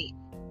learning from me.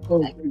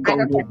 Like, I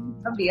don't know if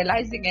I'm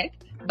realizing it.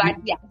 But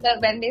yeah, so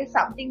when there's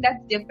something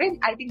that's different,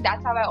 I think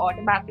that's how I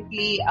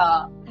automatically,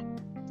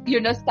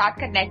 start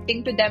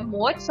connecting to them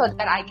more so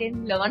that I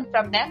can learn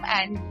from them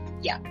and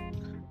yeah.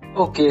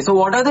 Okay, so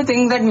what are the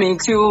things that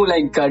makes you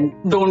like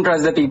don't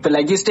trust the people?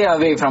 Like you stay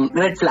away from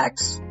red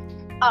flags.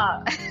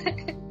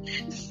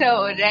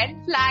 So red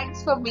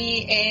flags for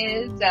me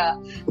is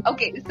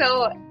okay.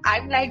 So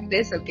I'm like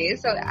this. Okay,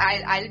 so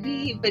I'll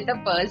be with a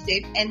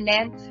person and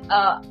then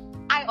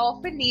I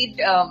often need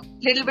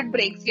little bit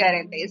breaks here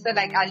and there. So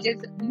like I'll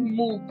just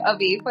move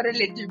away for a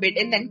little bit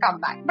and then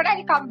come back. But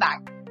I'll come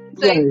back.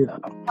 So if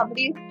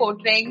somebody is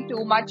portraying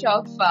too much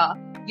of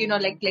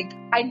like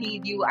I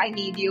need you.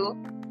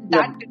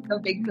 That is a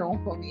big no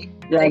for me.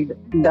 Yeah, like,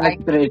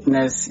 that's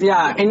greatness.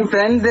 Yeah, in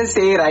Friends they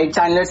say, right,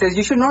 Chandler says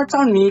you should not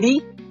sound needy.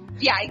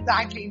 Yeah,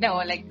 exactly. No,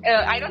 like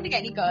I don't think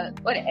any girl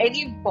or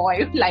any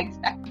boy likes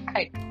that.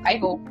 I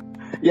hope.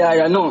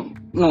 Yeah, no,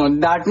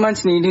 that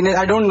much neediness.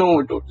 I don't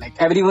know, dude.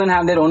 Like everyone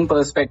have their own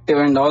perspective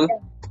and all.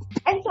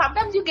 And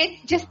sometimes you get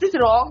just this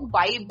wrong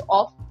vibe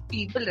of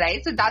people,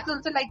 right? So that's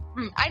also like,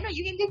 I know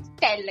you can just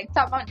tell. Like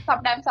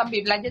sometimes some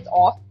people are just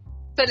off.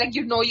 So like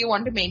you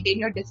want to maintain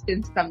your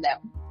distance from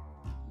them.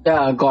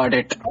 Yeah, got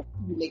it.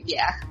 Like,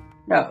 yeah.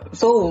 Yeah.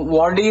 So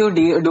what do you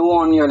do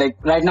on your, like,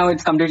 right now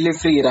it's completely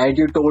free, right?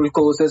 You told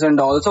courses and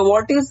all. So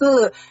what is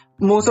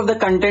most of the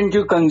content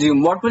you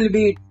consume? What will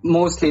be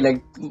mostly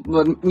like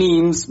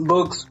memes,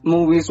 books,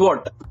 movies,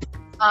 what?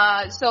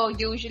 So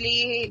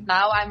usually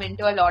now I'm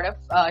into a lot of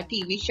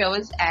TV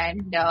shows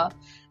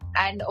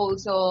and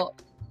also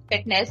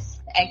fitness,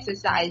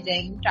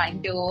 exercising,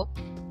 trying to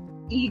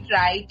eat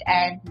right,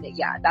 and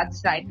yeah,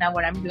 that's right now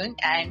what I'm doing.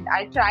 And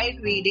I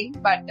tried reading,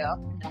 but no,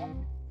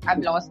 I've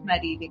lost my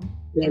reading.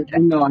 Yeah, I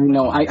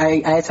know.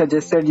 I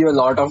suggested you a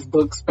lot of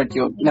books, but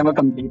you never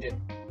completed.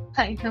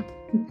 I know.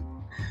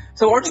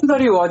 So what shows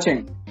are you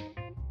watching?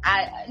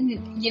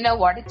 You know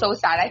what? It's so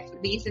sad. I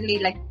recently,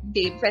 like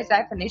day before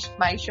I finished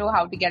my show,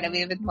 How to Get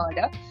Away with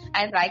Murder,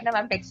 and right now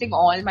I'm texting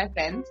all my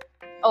friends.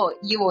 Oh,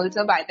 you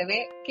also, by the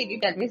way. Can you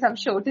tell me some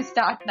show to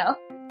start now?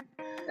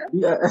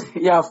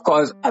 Yeah, of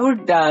course. I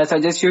would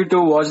suggest you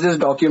to watch this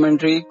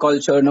documentary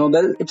called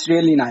Chernobyl. It's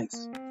really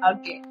nice.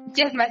 Okay,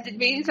 just message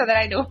me so that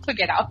I don't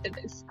forget after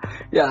this.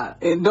 Yeah,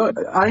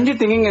 aren't you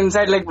thinking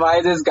inside like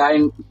why this guy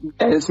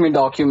tells me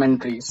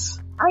documentaries?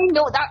 I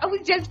know that. I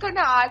was just gonna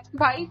ask,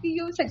 why do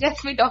you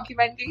suggest me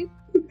documentaries?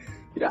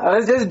 Yeah,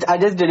 I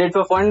just did it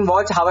for fun.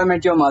 Watch How I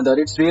Met Your Mother.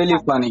 It's really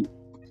funny.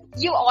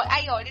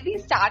 I already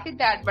started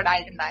that, but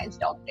I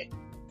stopped it.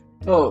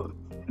 Oh,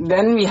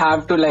 then we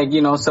have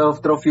to surf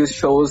through a few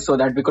shows so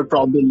that we could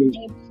probably.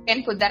 You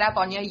can put that up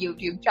on your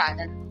YouTube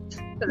channel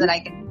so that I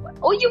can.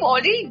 Oh, you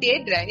already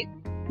did, right?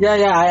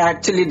 Yeah, I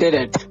actually did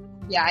it.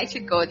 Yeah, I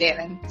should go there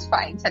and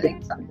select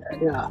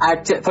something. Yeah,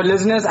 actually, for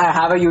listeners, I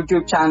have a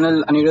YouTube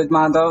channel, Anirudh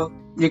Madhav.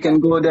 You can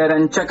go there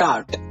and check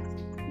out.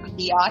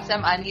 The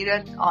awesome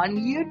Anirudh on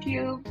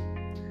YouTube.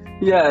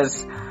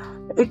 Yes.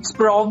 It's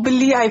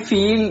probably, I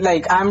feel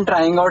like I'm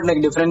trying out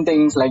like different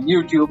things like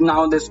YouTube,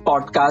 now this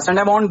podcast, and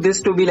I want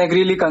this to be like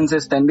really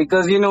consistent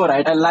because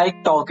right, I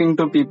like talking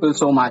to people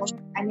so much.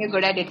 And you're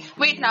good at it.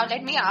 Wait, now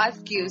let me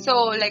ask you. So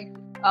like,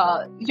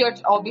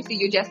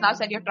 you just now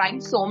said you're trying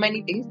so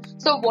many things.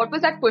 So what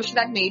was that push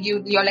that made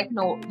you're like,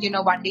 no,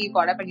 one day you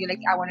got up and you're like,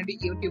 I want to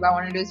do YouTube, I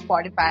want to do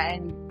Spotify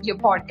and your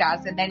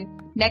podcast, and then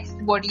next,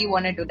 what do you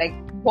want to do? Like,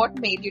 what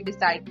made you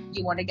decide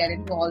you want to get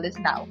into all this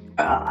now?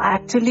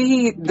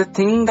 Actually, the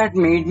thing that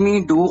made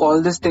me do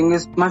all this thing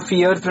is my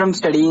fear from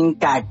studying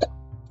CAT.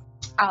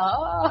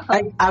 Oh.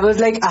 I was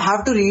like, I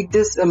have to read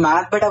this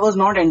math, but I was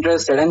not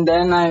interested. And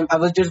then I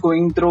was just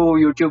going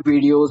through YouTube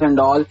videos and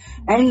all.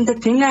 And the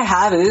thing I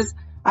have is,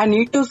 I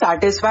need to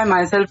satisfy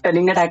myself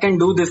telling that I can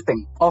do this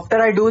thing.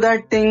 After I do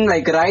that thing,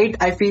 right,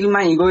 I feel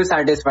my ego is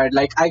satisfied.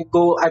 Like I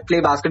play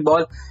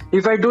basketball.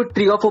 If I do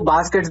 3 or 4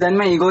 baskets, then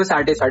my ego is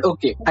satisfied.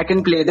 Okay, I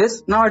can play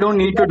this. Now I don't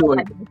need to do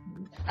it.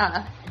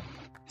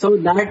 So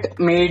that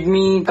made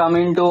me come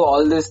into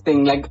all this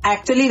thing. Like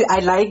actually, I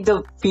like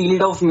the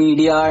field of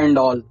media and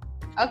all.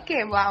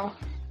 Okay, wow.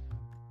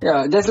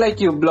 Yeah, just like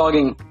you,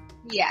 blogging.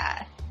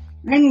 Yeah.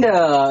 And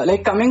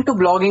coming to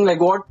blogging, like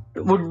what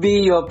would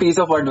be your piece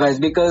of advice?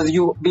 Because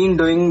you've been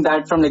doing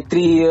that from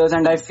 3 years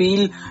and I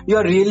feel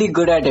you're really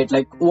good at it.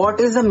 Like what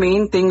is the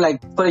main thing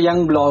for a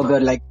young blogger?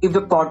 Like if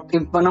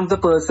one of the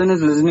person is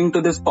listening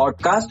to this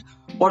podcast,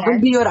 what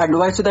would be your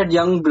advice to that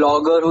young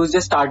blogger who's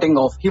just starting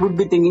off? He would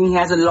be thinking he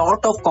has a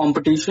lot of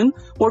competition.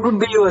 What would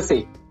be your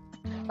say?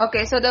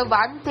 Okay, so the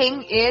one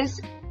thing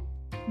is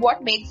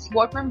what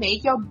will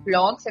make your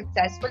blog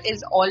successful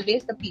is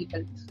always the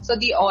people. So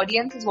the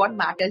audience is what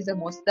matters the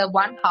most. The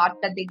one heart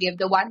that they give,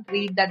 the one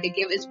read that they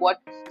give is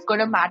what's going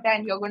to matter,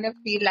 and you're going to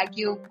feel like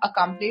you've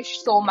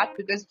accomplished so much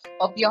because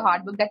of your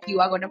hard work that you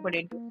are going to put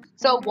into.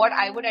 So what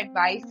I would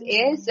advise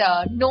is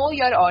know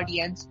your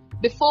audience.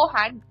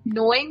 Beforehand,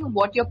 knowing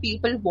what your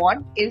people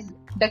want is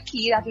the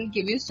key that will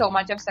give you so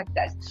much of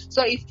success.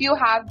 So if you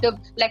have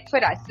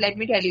for us, let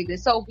me tell you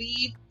this. So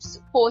we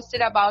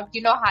posted about,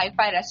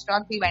 hi-fi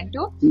restaurant we went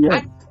to, and we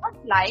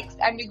got likes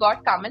and we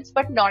got comments,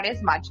 but not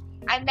as much.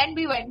 And then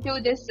we went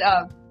to this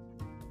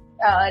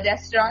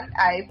restaurant,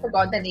 I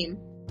forgot the name,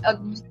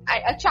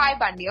 a chai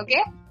bandi,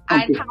 okay?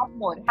 And have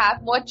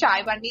more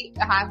chai bandi,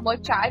 have more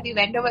chai. We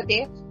went over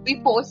there. We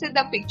posted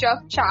the picture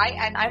of chai,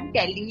 and I'm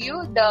telling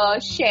you,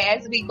 the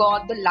shares we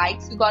got, the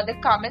likes we got, the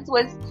comments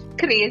was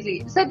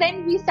crazy. So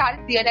then we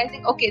started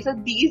realizing, okay, so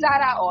these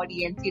are our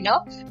audience,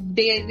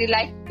 they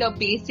like the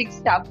basic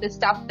stuff, the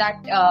stuff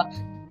that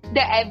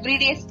the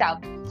everyday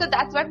stuff. So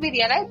that's what we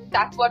realized,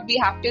 that's what we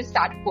have to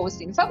start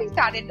posting. So we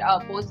started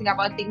posting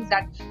about things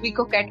that we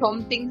cook at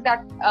home, things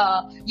that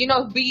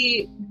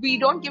we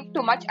don't give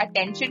too much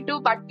attention to,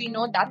 but we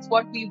know that's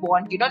what we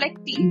want,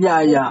 like tea.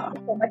 Yeah.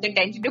 So much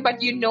attention to, but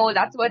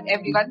that's what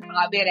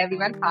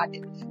everyone's heart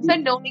is. So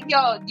knowing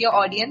your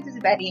audience is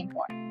very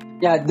important.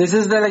 Yeah, this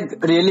is the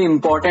really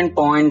important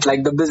point.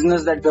 Like the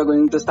business that we're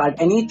going to start,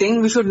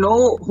 anything, we should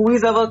know who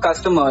is our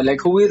customer, like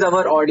who is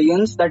our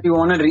audience that we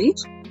want to reach,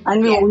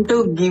 and we want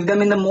to give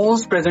them in the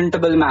most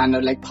presentable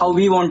manner, like how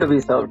we want to be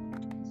served.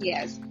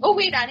 Yes. Oh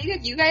wait, Anika,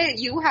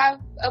 you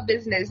have a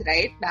business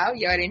right now.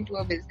 You're into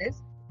a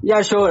business.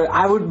 Yeah, sure.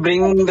 I would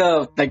bring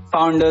the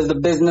founders, the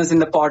business in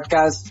the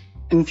podcast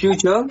in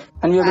future,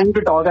 and we're going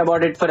to talk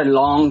about it for a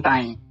long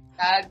time.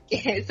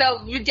 Okay,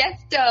 so you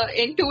just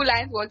in 2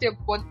 lines, what's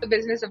the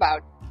business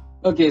about?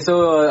 Okay,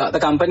 so the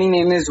company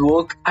name is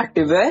Work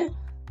Activewear,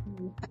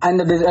 and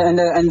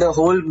the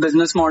whole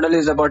business model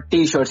is about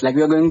t-shirts. Like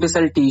we are going to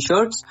sell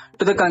t-shirts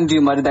to the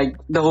consumer, like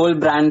the whole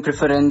brand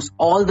preference,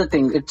 all the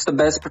things. It's the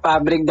best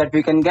fabric that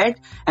we can get,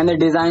 and the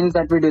designs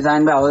that we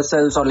design by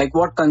ourselves, or like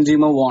what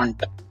consumer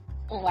want.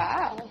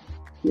 Wow.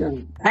 Yeah.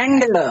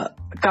 And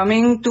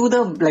coming to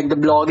the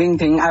blogging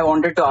thing, I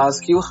wanted to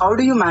ask you, how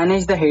do you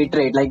manage the hate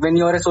rate? Like when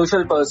you're a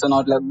social person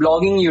or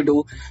blogging you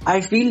do,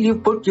 I feel you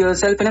put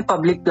yourself in a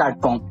public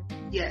platform.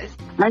 Yes.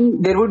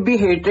 And there would be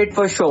hate rate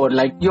for sure,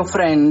 like your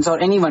friends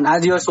or anyone,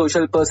 as you're a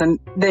social person,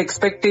 the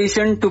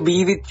expectation to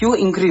be with you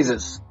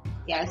increases.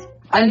 Yes.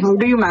 And how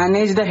do you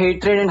manage the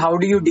hate rate and how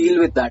do you deal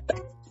with that?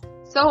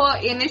 So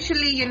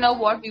initially,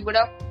 what we put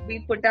up.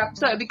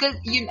 So because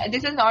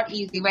this is not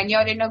easy when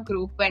you're in a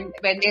group, when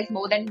there's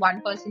more than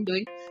one person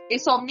doing.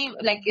 There's so many,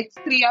 it's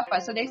 3 of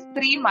us. So there's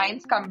 3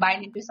 minds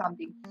combined into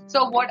something.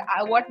 So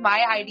what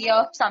my idea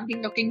of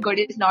something looking good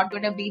is not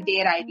going to be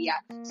their idea.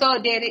 So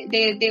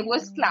there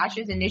was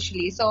clashes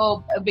initially.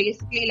 So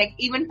basically,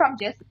 even from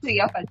just 3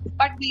 of us,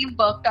 but we've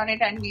worked on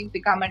it and we've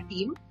become a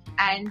team.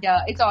 And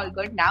it's all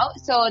good now.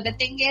 So the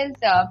thing is,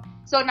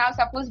 So now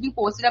suppose we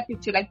posted a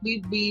picture, like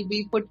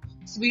we put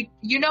sweet,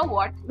 you know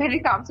what, when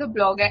it comes to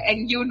blogger,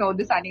 and you know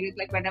this, Anirudh,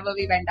 like whenever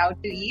we went out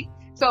to eat,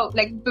 so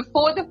like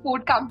before the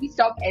food comes, we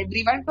stop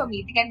everyone from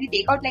eating and we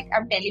take out, like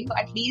I'm telling you,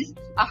 at least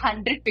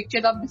 100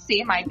 pictures of the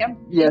same item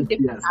Yes, in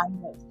different yes.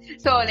 angles.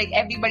 So like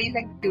everybody's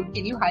like, dude,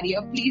 can you hurry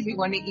up, please, we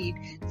want to eat.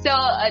 So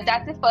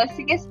that's the first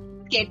thing, is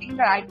getting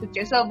the right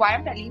picture. So why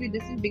I'm telling you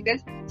this is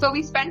because, so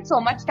we spend so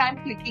much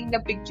time clicking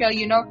the picture,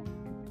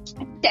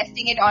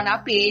 testing it on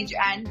our page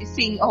and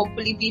seeing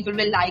hopefully people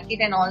will like it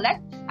and all that.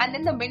 And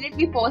then the minute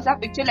we post our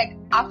picture, like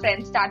our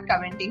friends start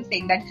commenting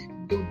saying that,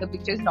 dude, the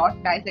picture is not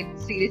nice, like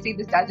seriously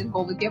this doesn't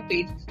go with your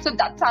page. So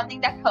that's something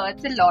that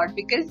hurts a lot,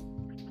 because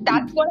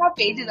that's what our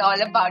page is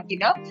all about, So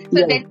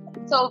Yeah. then,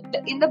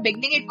 in the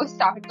beginning it was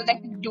tough. It was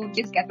like, dude,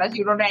 just get us,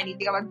 you don't know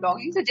anything about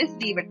blogging, so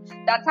just leave it.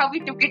 That's how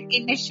we took it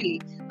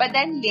initially. But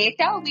then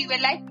later we were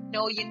like,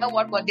 no, you know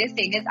what they're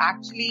saying is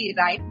actually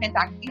right, and it's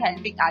actually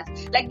helping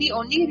us. Like the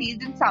only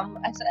reason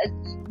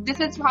this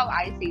is how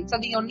I see it. So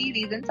the only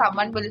reason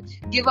someone will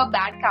give a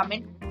bad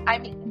comment, I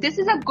mean, this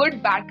is a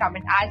good bad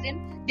comment, as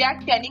in they are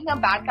telling a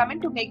bad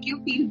comment to make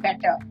you feel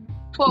better.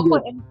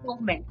 For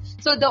improvement.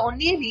 So the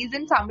only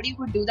reason somebody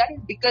would do that is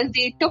because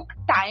they took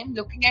time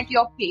looking at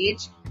your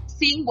page,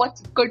 seeing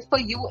what's good for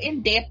you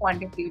in their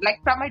point of view,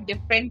 like from a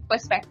different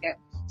perspective.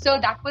 So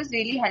that was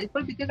really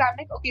helpful, because I'm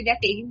like, okay, they're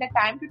taking the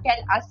time to tell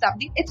us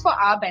something. It's for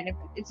our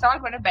benefit. It's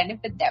not going to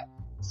benefit them.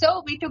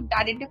 So we took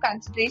that into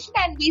consideration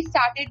and we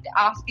started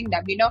asking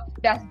them,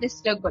 does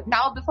this look good?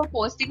 Now before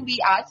posting, we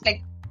asked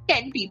like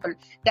 10 people,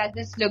 does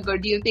this look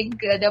good? Do you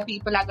think the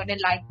people are going to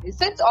like this?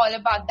 So it's all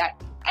about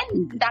that.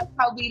 And that's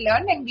how we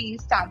learn and we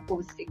start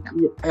posting now.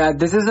 Yeah,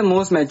 this is the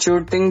most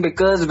matured thing,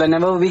 because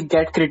whenever we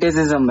get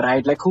criticism,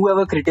 right, like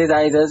whoever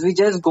criticizes, we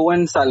just go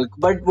and sulk.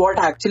 But what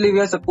actually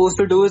we are supposed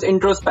to do is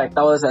introspect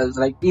ourselves,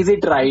 like, is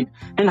it right?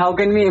 And how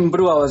can we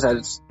improve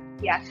ourselves?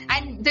 Yeah,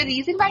 and the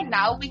reason why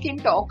now we can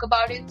talk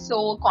about it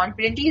so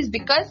confidently is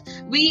because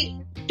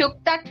we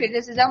took that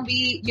criticism,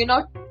 we,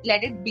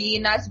 let it be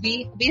in us,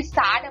 we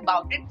sad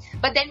about it,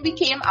 but then we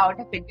came out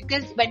of it.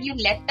 Because when you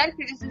let that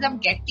criticism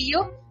get to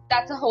you,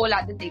 that's a whole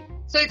other thing.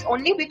 So it's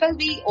only because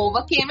we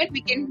overcame it,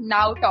 we can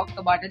now talk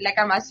about it. Like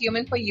I'm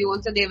assuming for you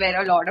also there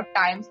were a lot of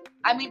times.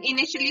 I mean,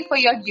 initially for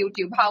your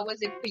YouTube, how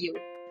was it for you?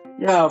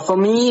 Yeah, for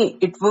me,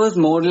 it was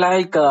more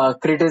like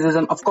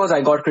criticism. Of course,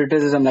 I got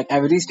criticism like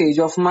every stage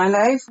of my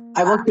life.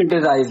 I was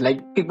criticized.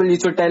 Like people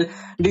used to tell,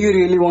 do you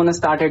really want to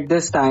start at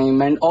this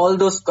time? And all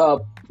those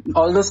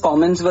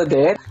comments were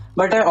there.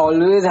 But I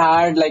always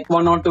had like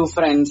one or two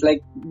friends.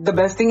 Like the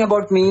best thing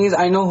about me is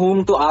I know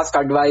whom to ask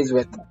advice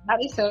with. That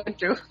is so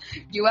true.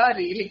 You are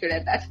really good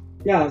at that.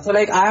 Yeah, so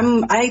like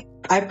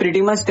I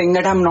pretty much think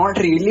that I'm not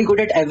really good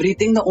at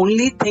everything. The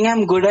only thing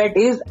I'm good at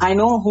is I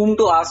know whom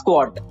to ask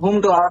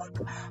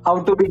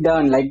how to be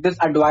done, like this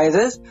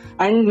advices.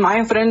 And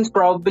my friends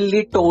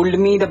probably told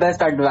me the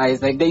best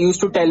advice. Like they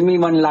used to tell me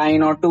one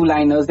line or two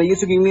liners. They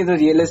used to give me the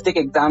realistic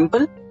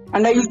example,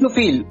 and I used to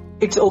feel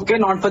it's okay,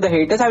 not for the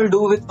haters. I will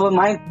do it for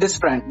my best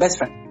friend.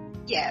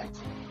 Yes.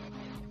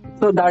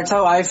 So that's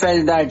how I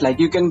felt that like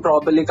you can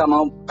probably come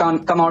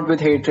out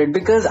with hatred,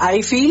 because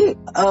I feel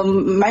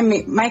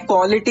my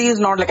quality is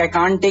not like I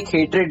can't take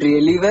hatred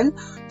really well.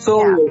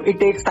 So it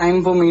takes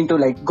time for me to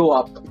like go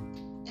up.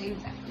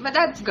 Exactly. But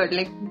that's good.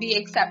 Like we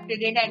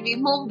accepted it and we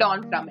moved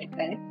on from it,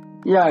 right?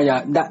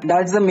 Yeah.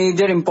 That's the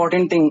major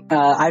important thing.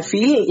 I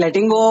feel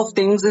letting go of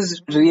things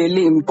is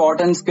really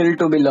important skill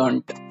to be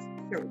learned.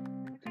 True.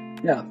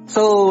 Yeah.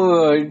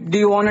 So do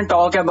you want to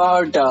talk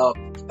about?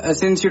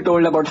 Since you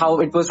told about how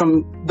it was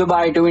from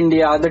Dubai to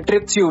India, the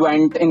trips you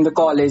went in the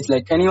college,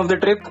 like any of the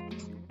trip?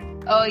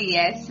 Oh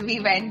yes, we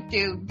went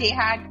to,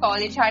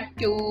 college had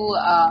two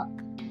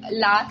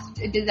last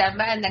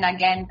December and then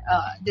again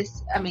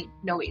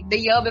the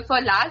year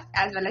before last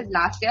as well as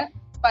last year.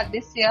 But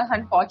this year,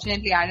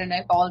 unfortunately, I don't know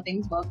if all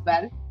things work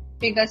well.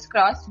 Fingers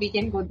crossed we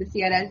can go this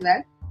year as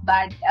well.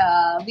 But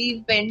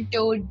we've been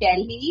to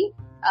Delhi,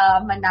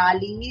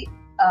 Manali,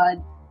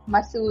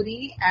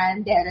 Mussoorie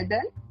and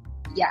Dehradun.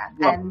 Yeah,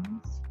 and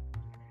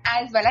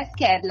as well as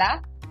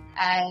Kerala,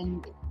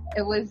 and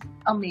it was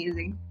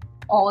amazing.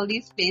 All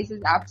these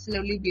places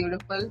absolutely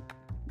beautiful,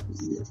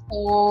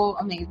 so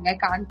amazing.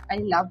 I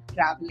love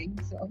traveling.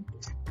 So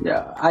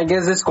yeah, I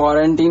guess this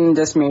quarantine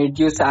just made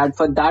you sad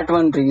for that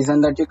one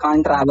reason, that you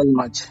can't travel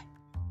much.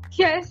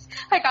 yes,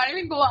 I can't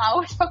even go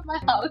out of my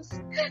house.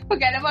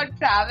 Forget about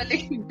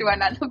traveling to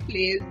another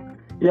place.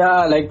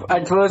 Yeah, like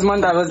at first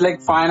month I was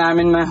like, fine, I'm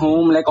in my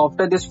home. Like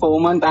after this 4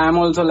 month, I'm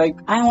also like,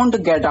 I want to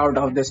get out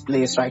of this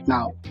place right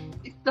now.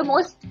 It's the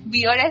most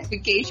weirdest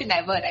vacation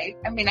ever, right?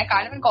 I mean, I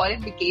can't even call it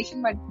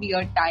vacation, but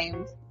weird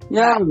times.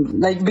 Yeah,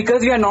 like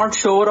because we are not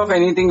sure of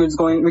anything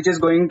which is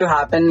going to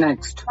happen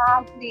next.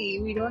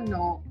 Exactly, we don't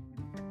know.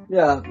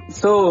 Yeah,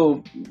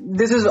 so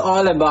this is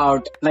all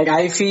about, like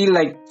I feel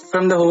like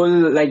from the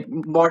whole, like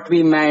what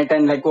we met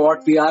and like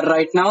what we are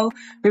right now,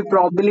 we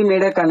probably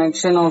made a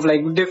connection of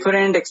like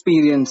different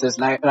experiences,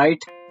 like,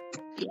 right?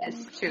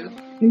 Yes, true.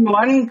 In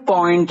one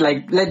point,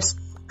 like let's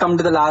come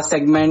to the last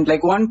segment.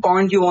 Like one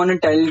point you want to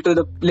tell to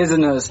the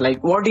listeners,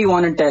 like what do you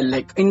want to tell?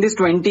 Like in this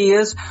 20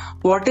 years,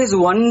 what is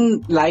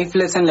one life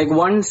lesson, like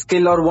one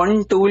skill or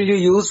one tool you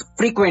use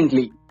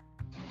frequently?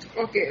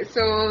 Okay,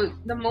 so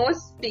the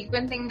most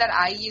frequent thing that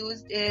I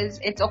use is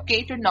it's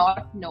okay to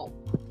not know.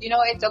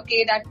 It's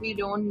okay that we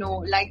don't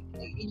know. Like,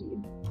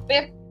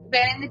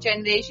 we're in the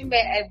generation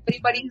where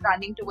everybody's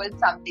running towards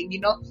something.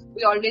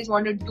 We always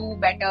want to do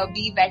better,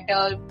 be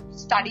better,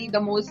 study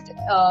the most,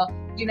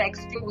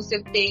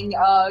 exclusive thing,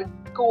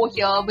 go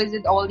here,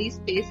 visit all these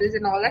places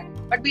and all that.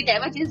 But we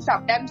never just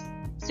sometimes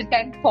sit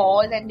and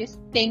pause and just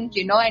think,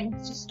 and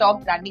just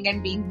stop running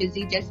and being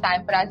busy, just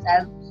time for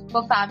ourselves,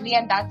 for family.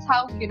 And that's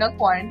how,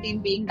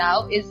 quarantine being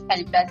now is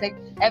helped us. Like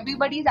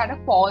everybody's at a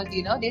pause,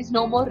 there's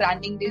no more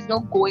running, there's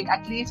no going,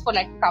 at least for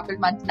like a couple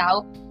months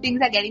now.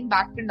 Things are getting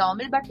back to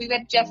normal, but we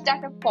were just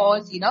at a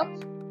pause, and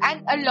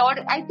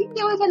I think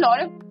there was a lot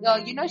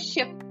of,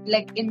 shift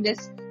like in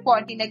this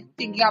quarantine, like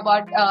thinking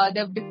about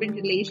the different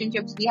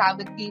relationships we have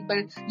with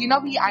people.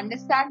 We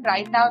understand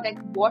right now like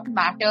what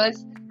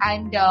matters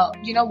and,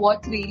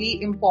 what's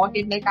really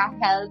important, like our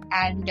health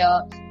and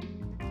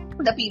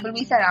the people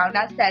we surround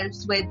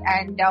ourselves with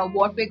and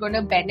what we're going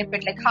to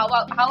benefit, like how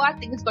are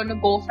things going to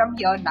go from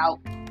here now.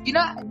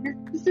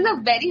 This is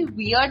a very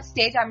weird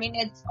stage. I mean,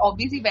 it's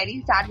obviously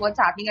very sad what's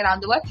happening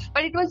around the world,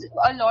 but it was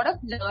a lot of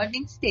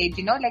learning stage,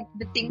 like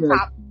the things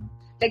happen,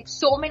 like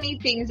so many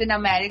things in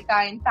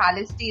America, in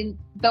Palestine,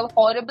 the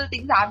horrible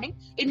things happening.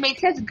 It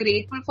makes us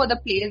grateful for the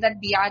place that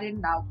we are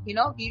in now.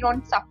 We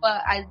don't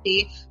suffer as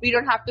we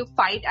don't have to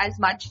fight as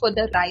much for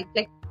the rights.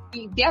 Like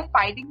they are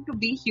fighting to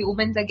be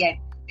humans again.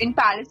 In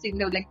Palestine,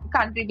 like the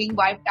country being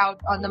wiped out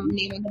on the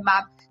name of the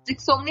map. Like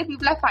so many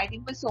people are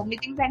fighting for so many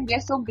things, and we are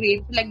so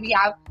grateful. Like we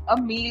have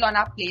a meal on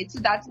our plate. So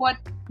that's what,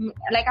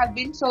 like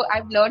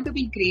I've learned to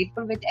be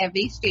grateful with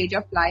every stage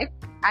of life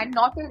and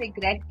not to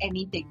regret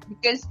anything,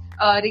 because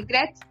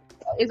regrets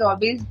is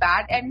always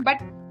bad.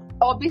 But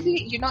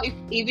obviously,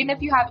 even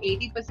if you have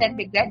 80%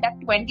 regret, that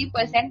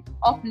 20%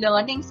 of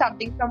learning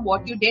something from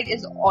what you did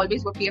is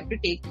always what we have to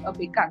take a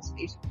big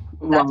consideration.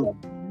 That's what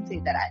say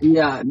that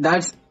Yeah,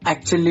 that's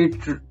actually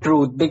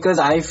truth, because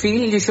I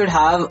feel you should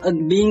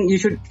you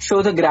should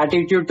show the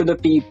gratitude to the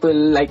people.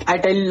 Like I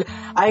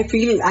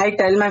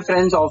tell my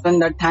friends often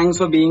that thanks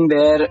for being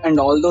there and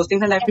all those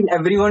things, and I feel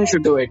everyone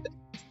should do it.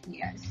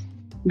 Yes.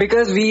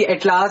 Because we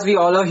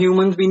all are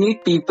humans, we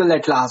need people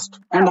at last.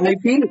 And I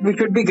feel we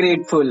should be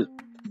grateful.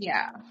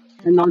 Yeah.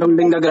 And not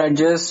holding the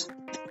grudges.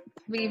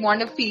 We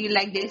want to feel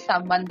like there's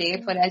someone there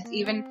for us.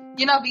 Even,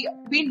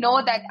 we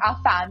know that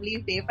our family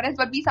is there for us,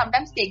 but we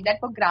sometimes take that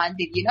for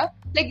granted,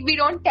 Like we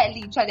don't tell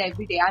each other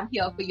every day, I'm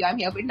here for you, I'm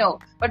here for you. No.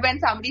 But when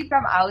somebody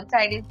from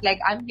outside is like,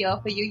 I'm here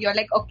for you, you're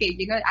like, okay,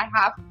 I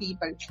have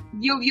people.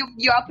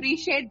 You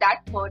appreciate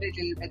that more a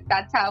little bit.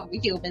 That's how we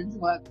humans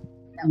work.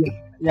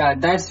 Yeah,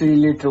 that's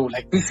really true.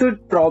 Like we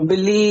should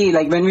probably,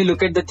 like when we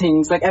look at the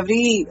things, like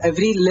every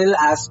little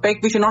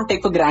aspect, we should not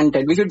take for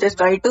granted. We should just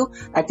try to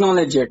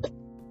acknowledge it.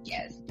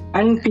 Yes.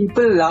 And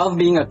people love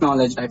being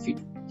acknowledged, I feel.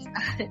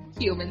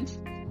 Humans.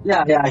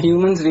 Yeah,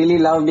 humans really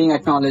love being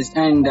acknowledged.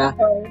 And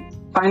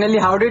finally,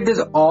 how did this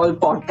all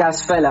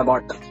podcast felt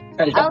about?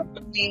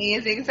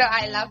 Amazing. So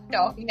I love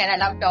talking and I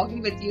love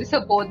talking with you.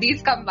 So both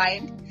these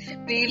combined,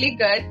 really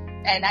good.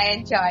 And I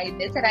enjoyed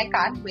this and I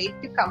can't wait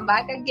to come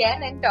back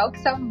again and talk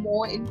some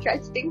more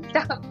interesting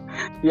stuff.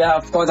 Yeah,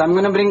 of course. I'm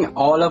going to bring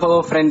all of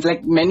our friends,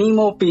 like many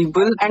more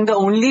people. And the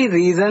only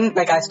reason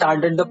like I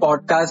started the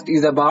podcast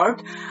is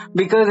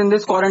because in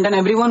this quarantine,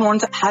 everyone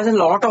has a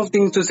lot of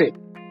things to say.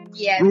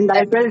 Yes. And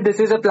I felt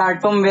this is a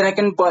platform where I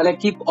can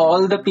keep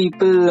all the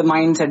people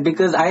mindset,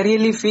 because I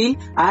really feel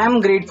I am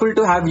grateful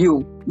to have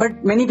you,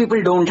 but many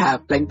people don't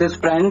have, like this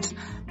friends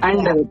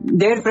and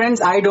their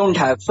friends I don't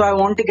have. So I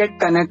want to get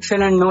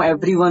connection and know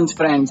everyone's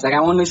friends. Like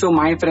I want to show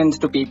my friends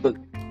to people.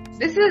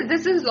 This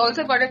is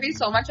also going to be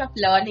so much of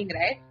learning,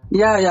 right?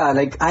 Yeah.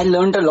 Like I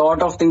learned a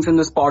lot of things in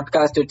this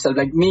podcast itself,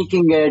 like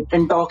making it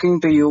and talking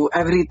to you,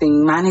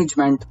 everything,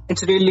 management.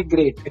 It's really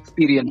great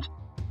experience.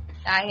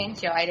 I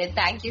enjoyed it.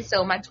 Thank you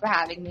so much for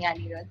having me,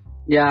 Anirudh.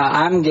 Yeah,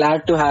 I'm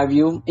glad to have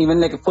you. Even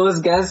like a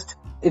first guest,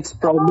 it's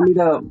probably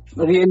the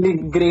really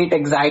great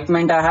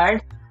excitement I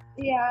had.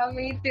 Yeah,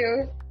 me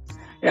too.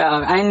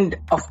 Yeah, and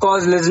of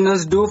course,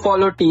 listeners, do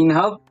follow Teen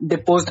Hub. They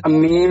post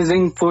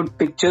amazing food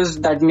pictures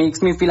that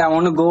makes me feel I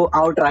want to go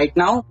out right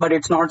now, but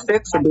it's not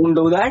safe, so don't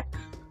do that.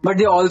 But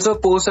they also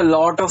post a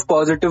lot of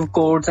positive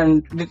quotes,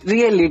 and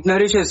really it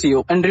nourishes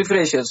you and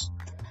refreshes.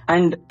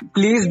 And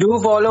please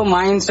do follow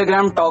my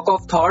Instagram, Talk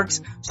of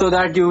Thoughts, so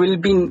that you will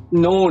be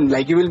known,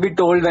 like you will be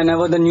told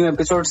whenever the new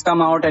episodes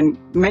come out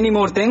and many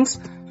more things.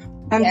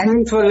 And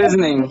thanks for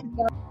listening.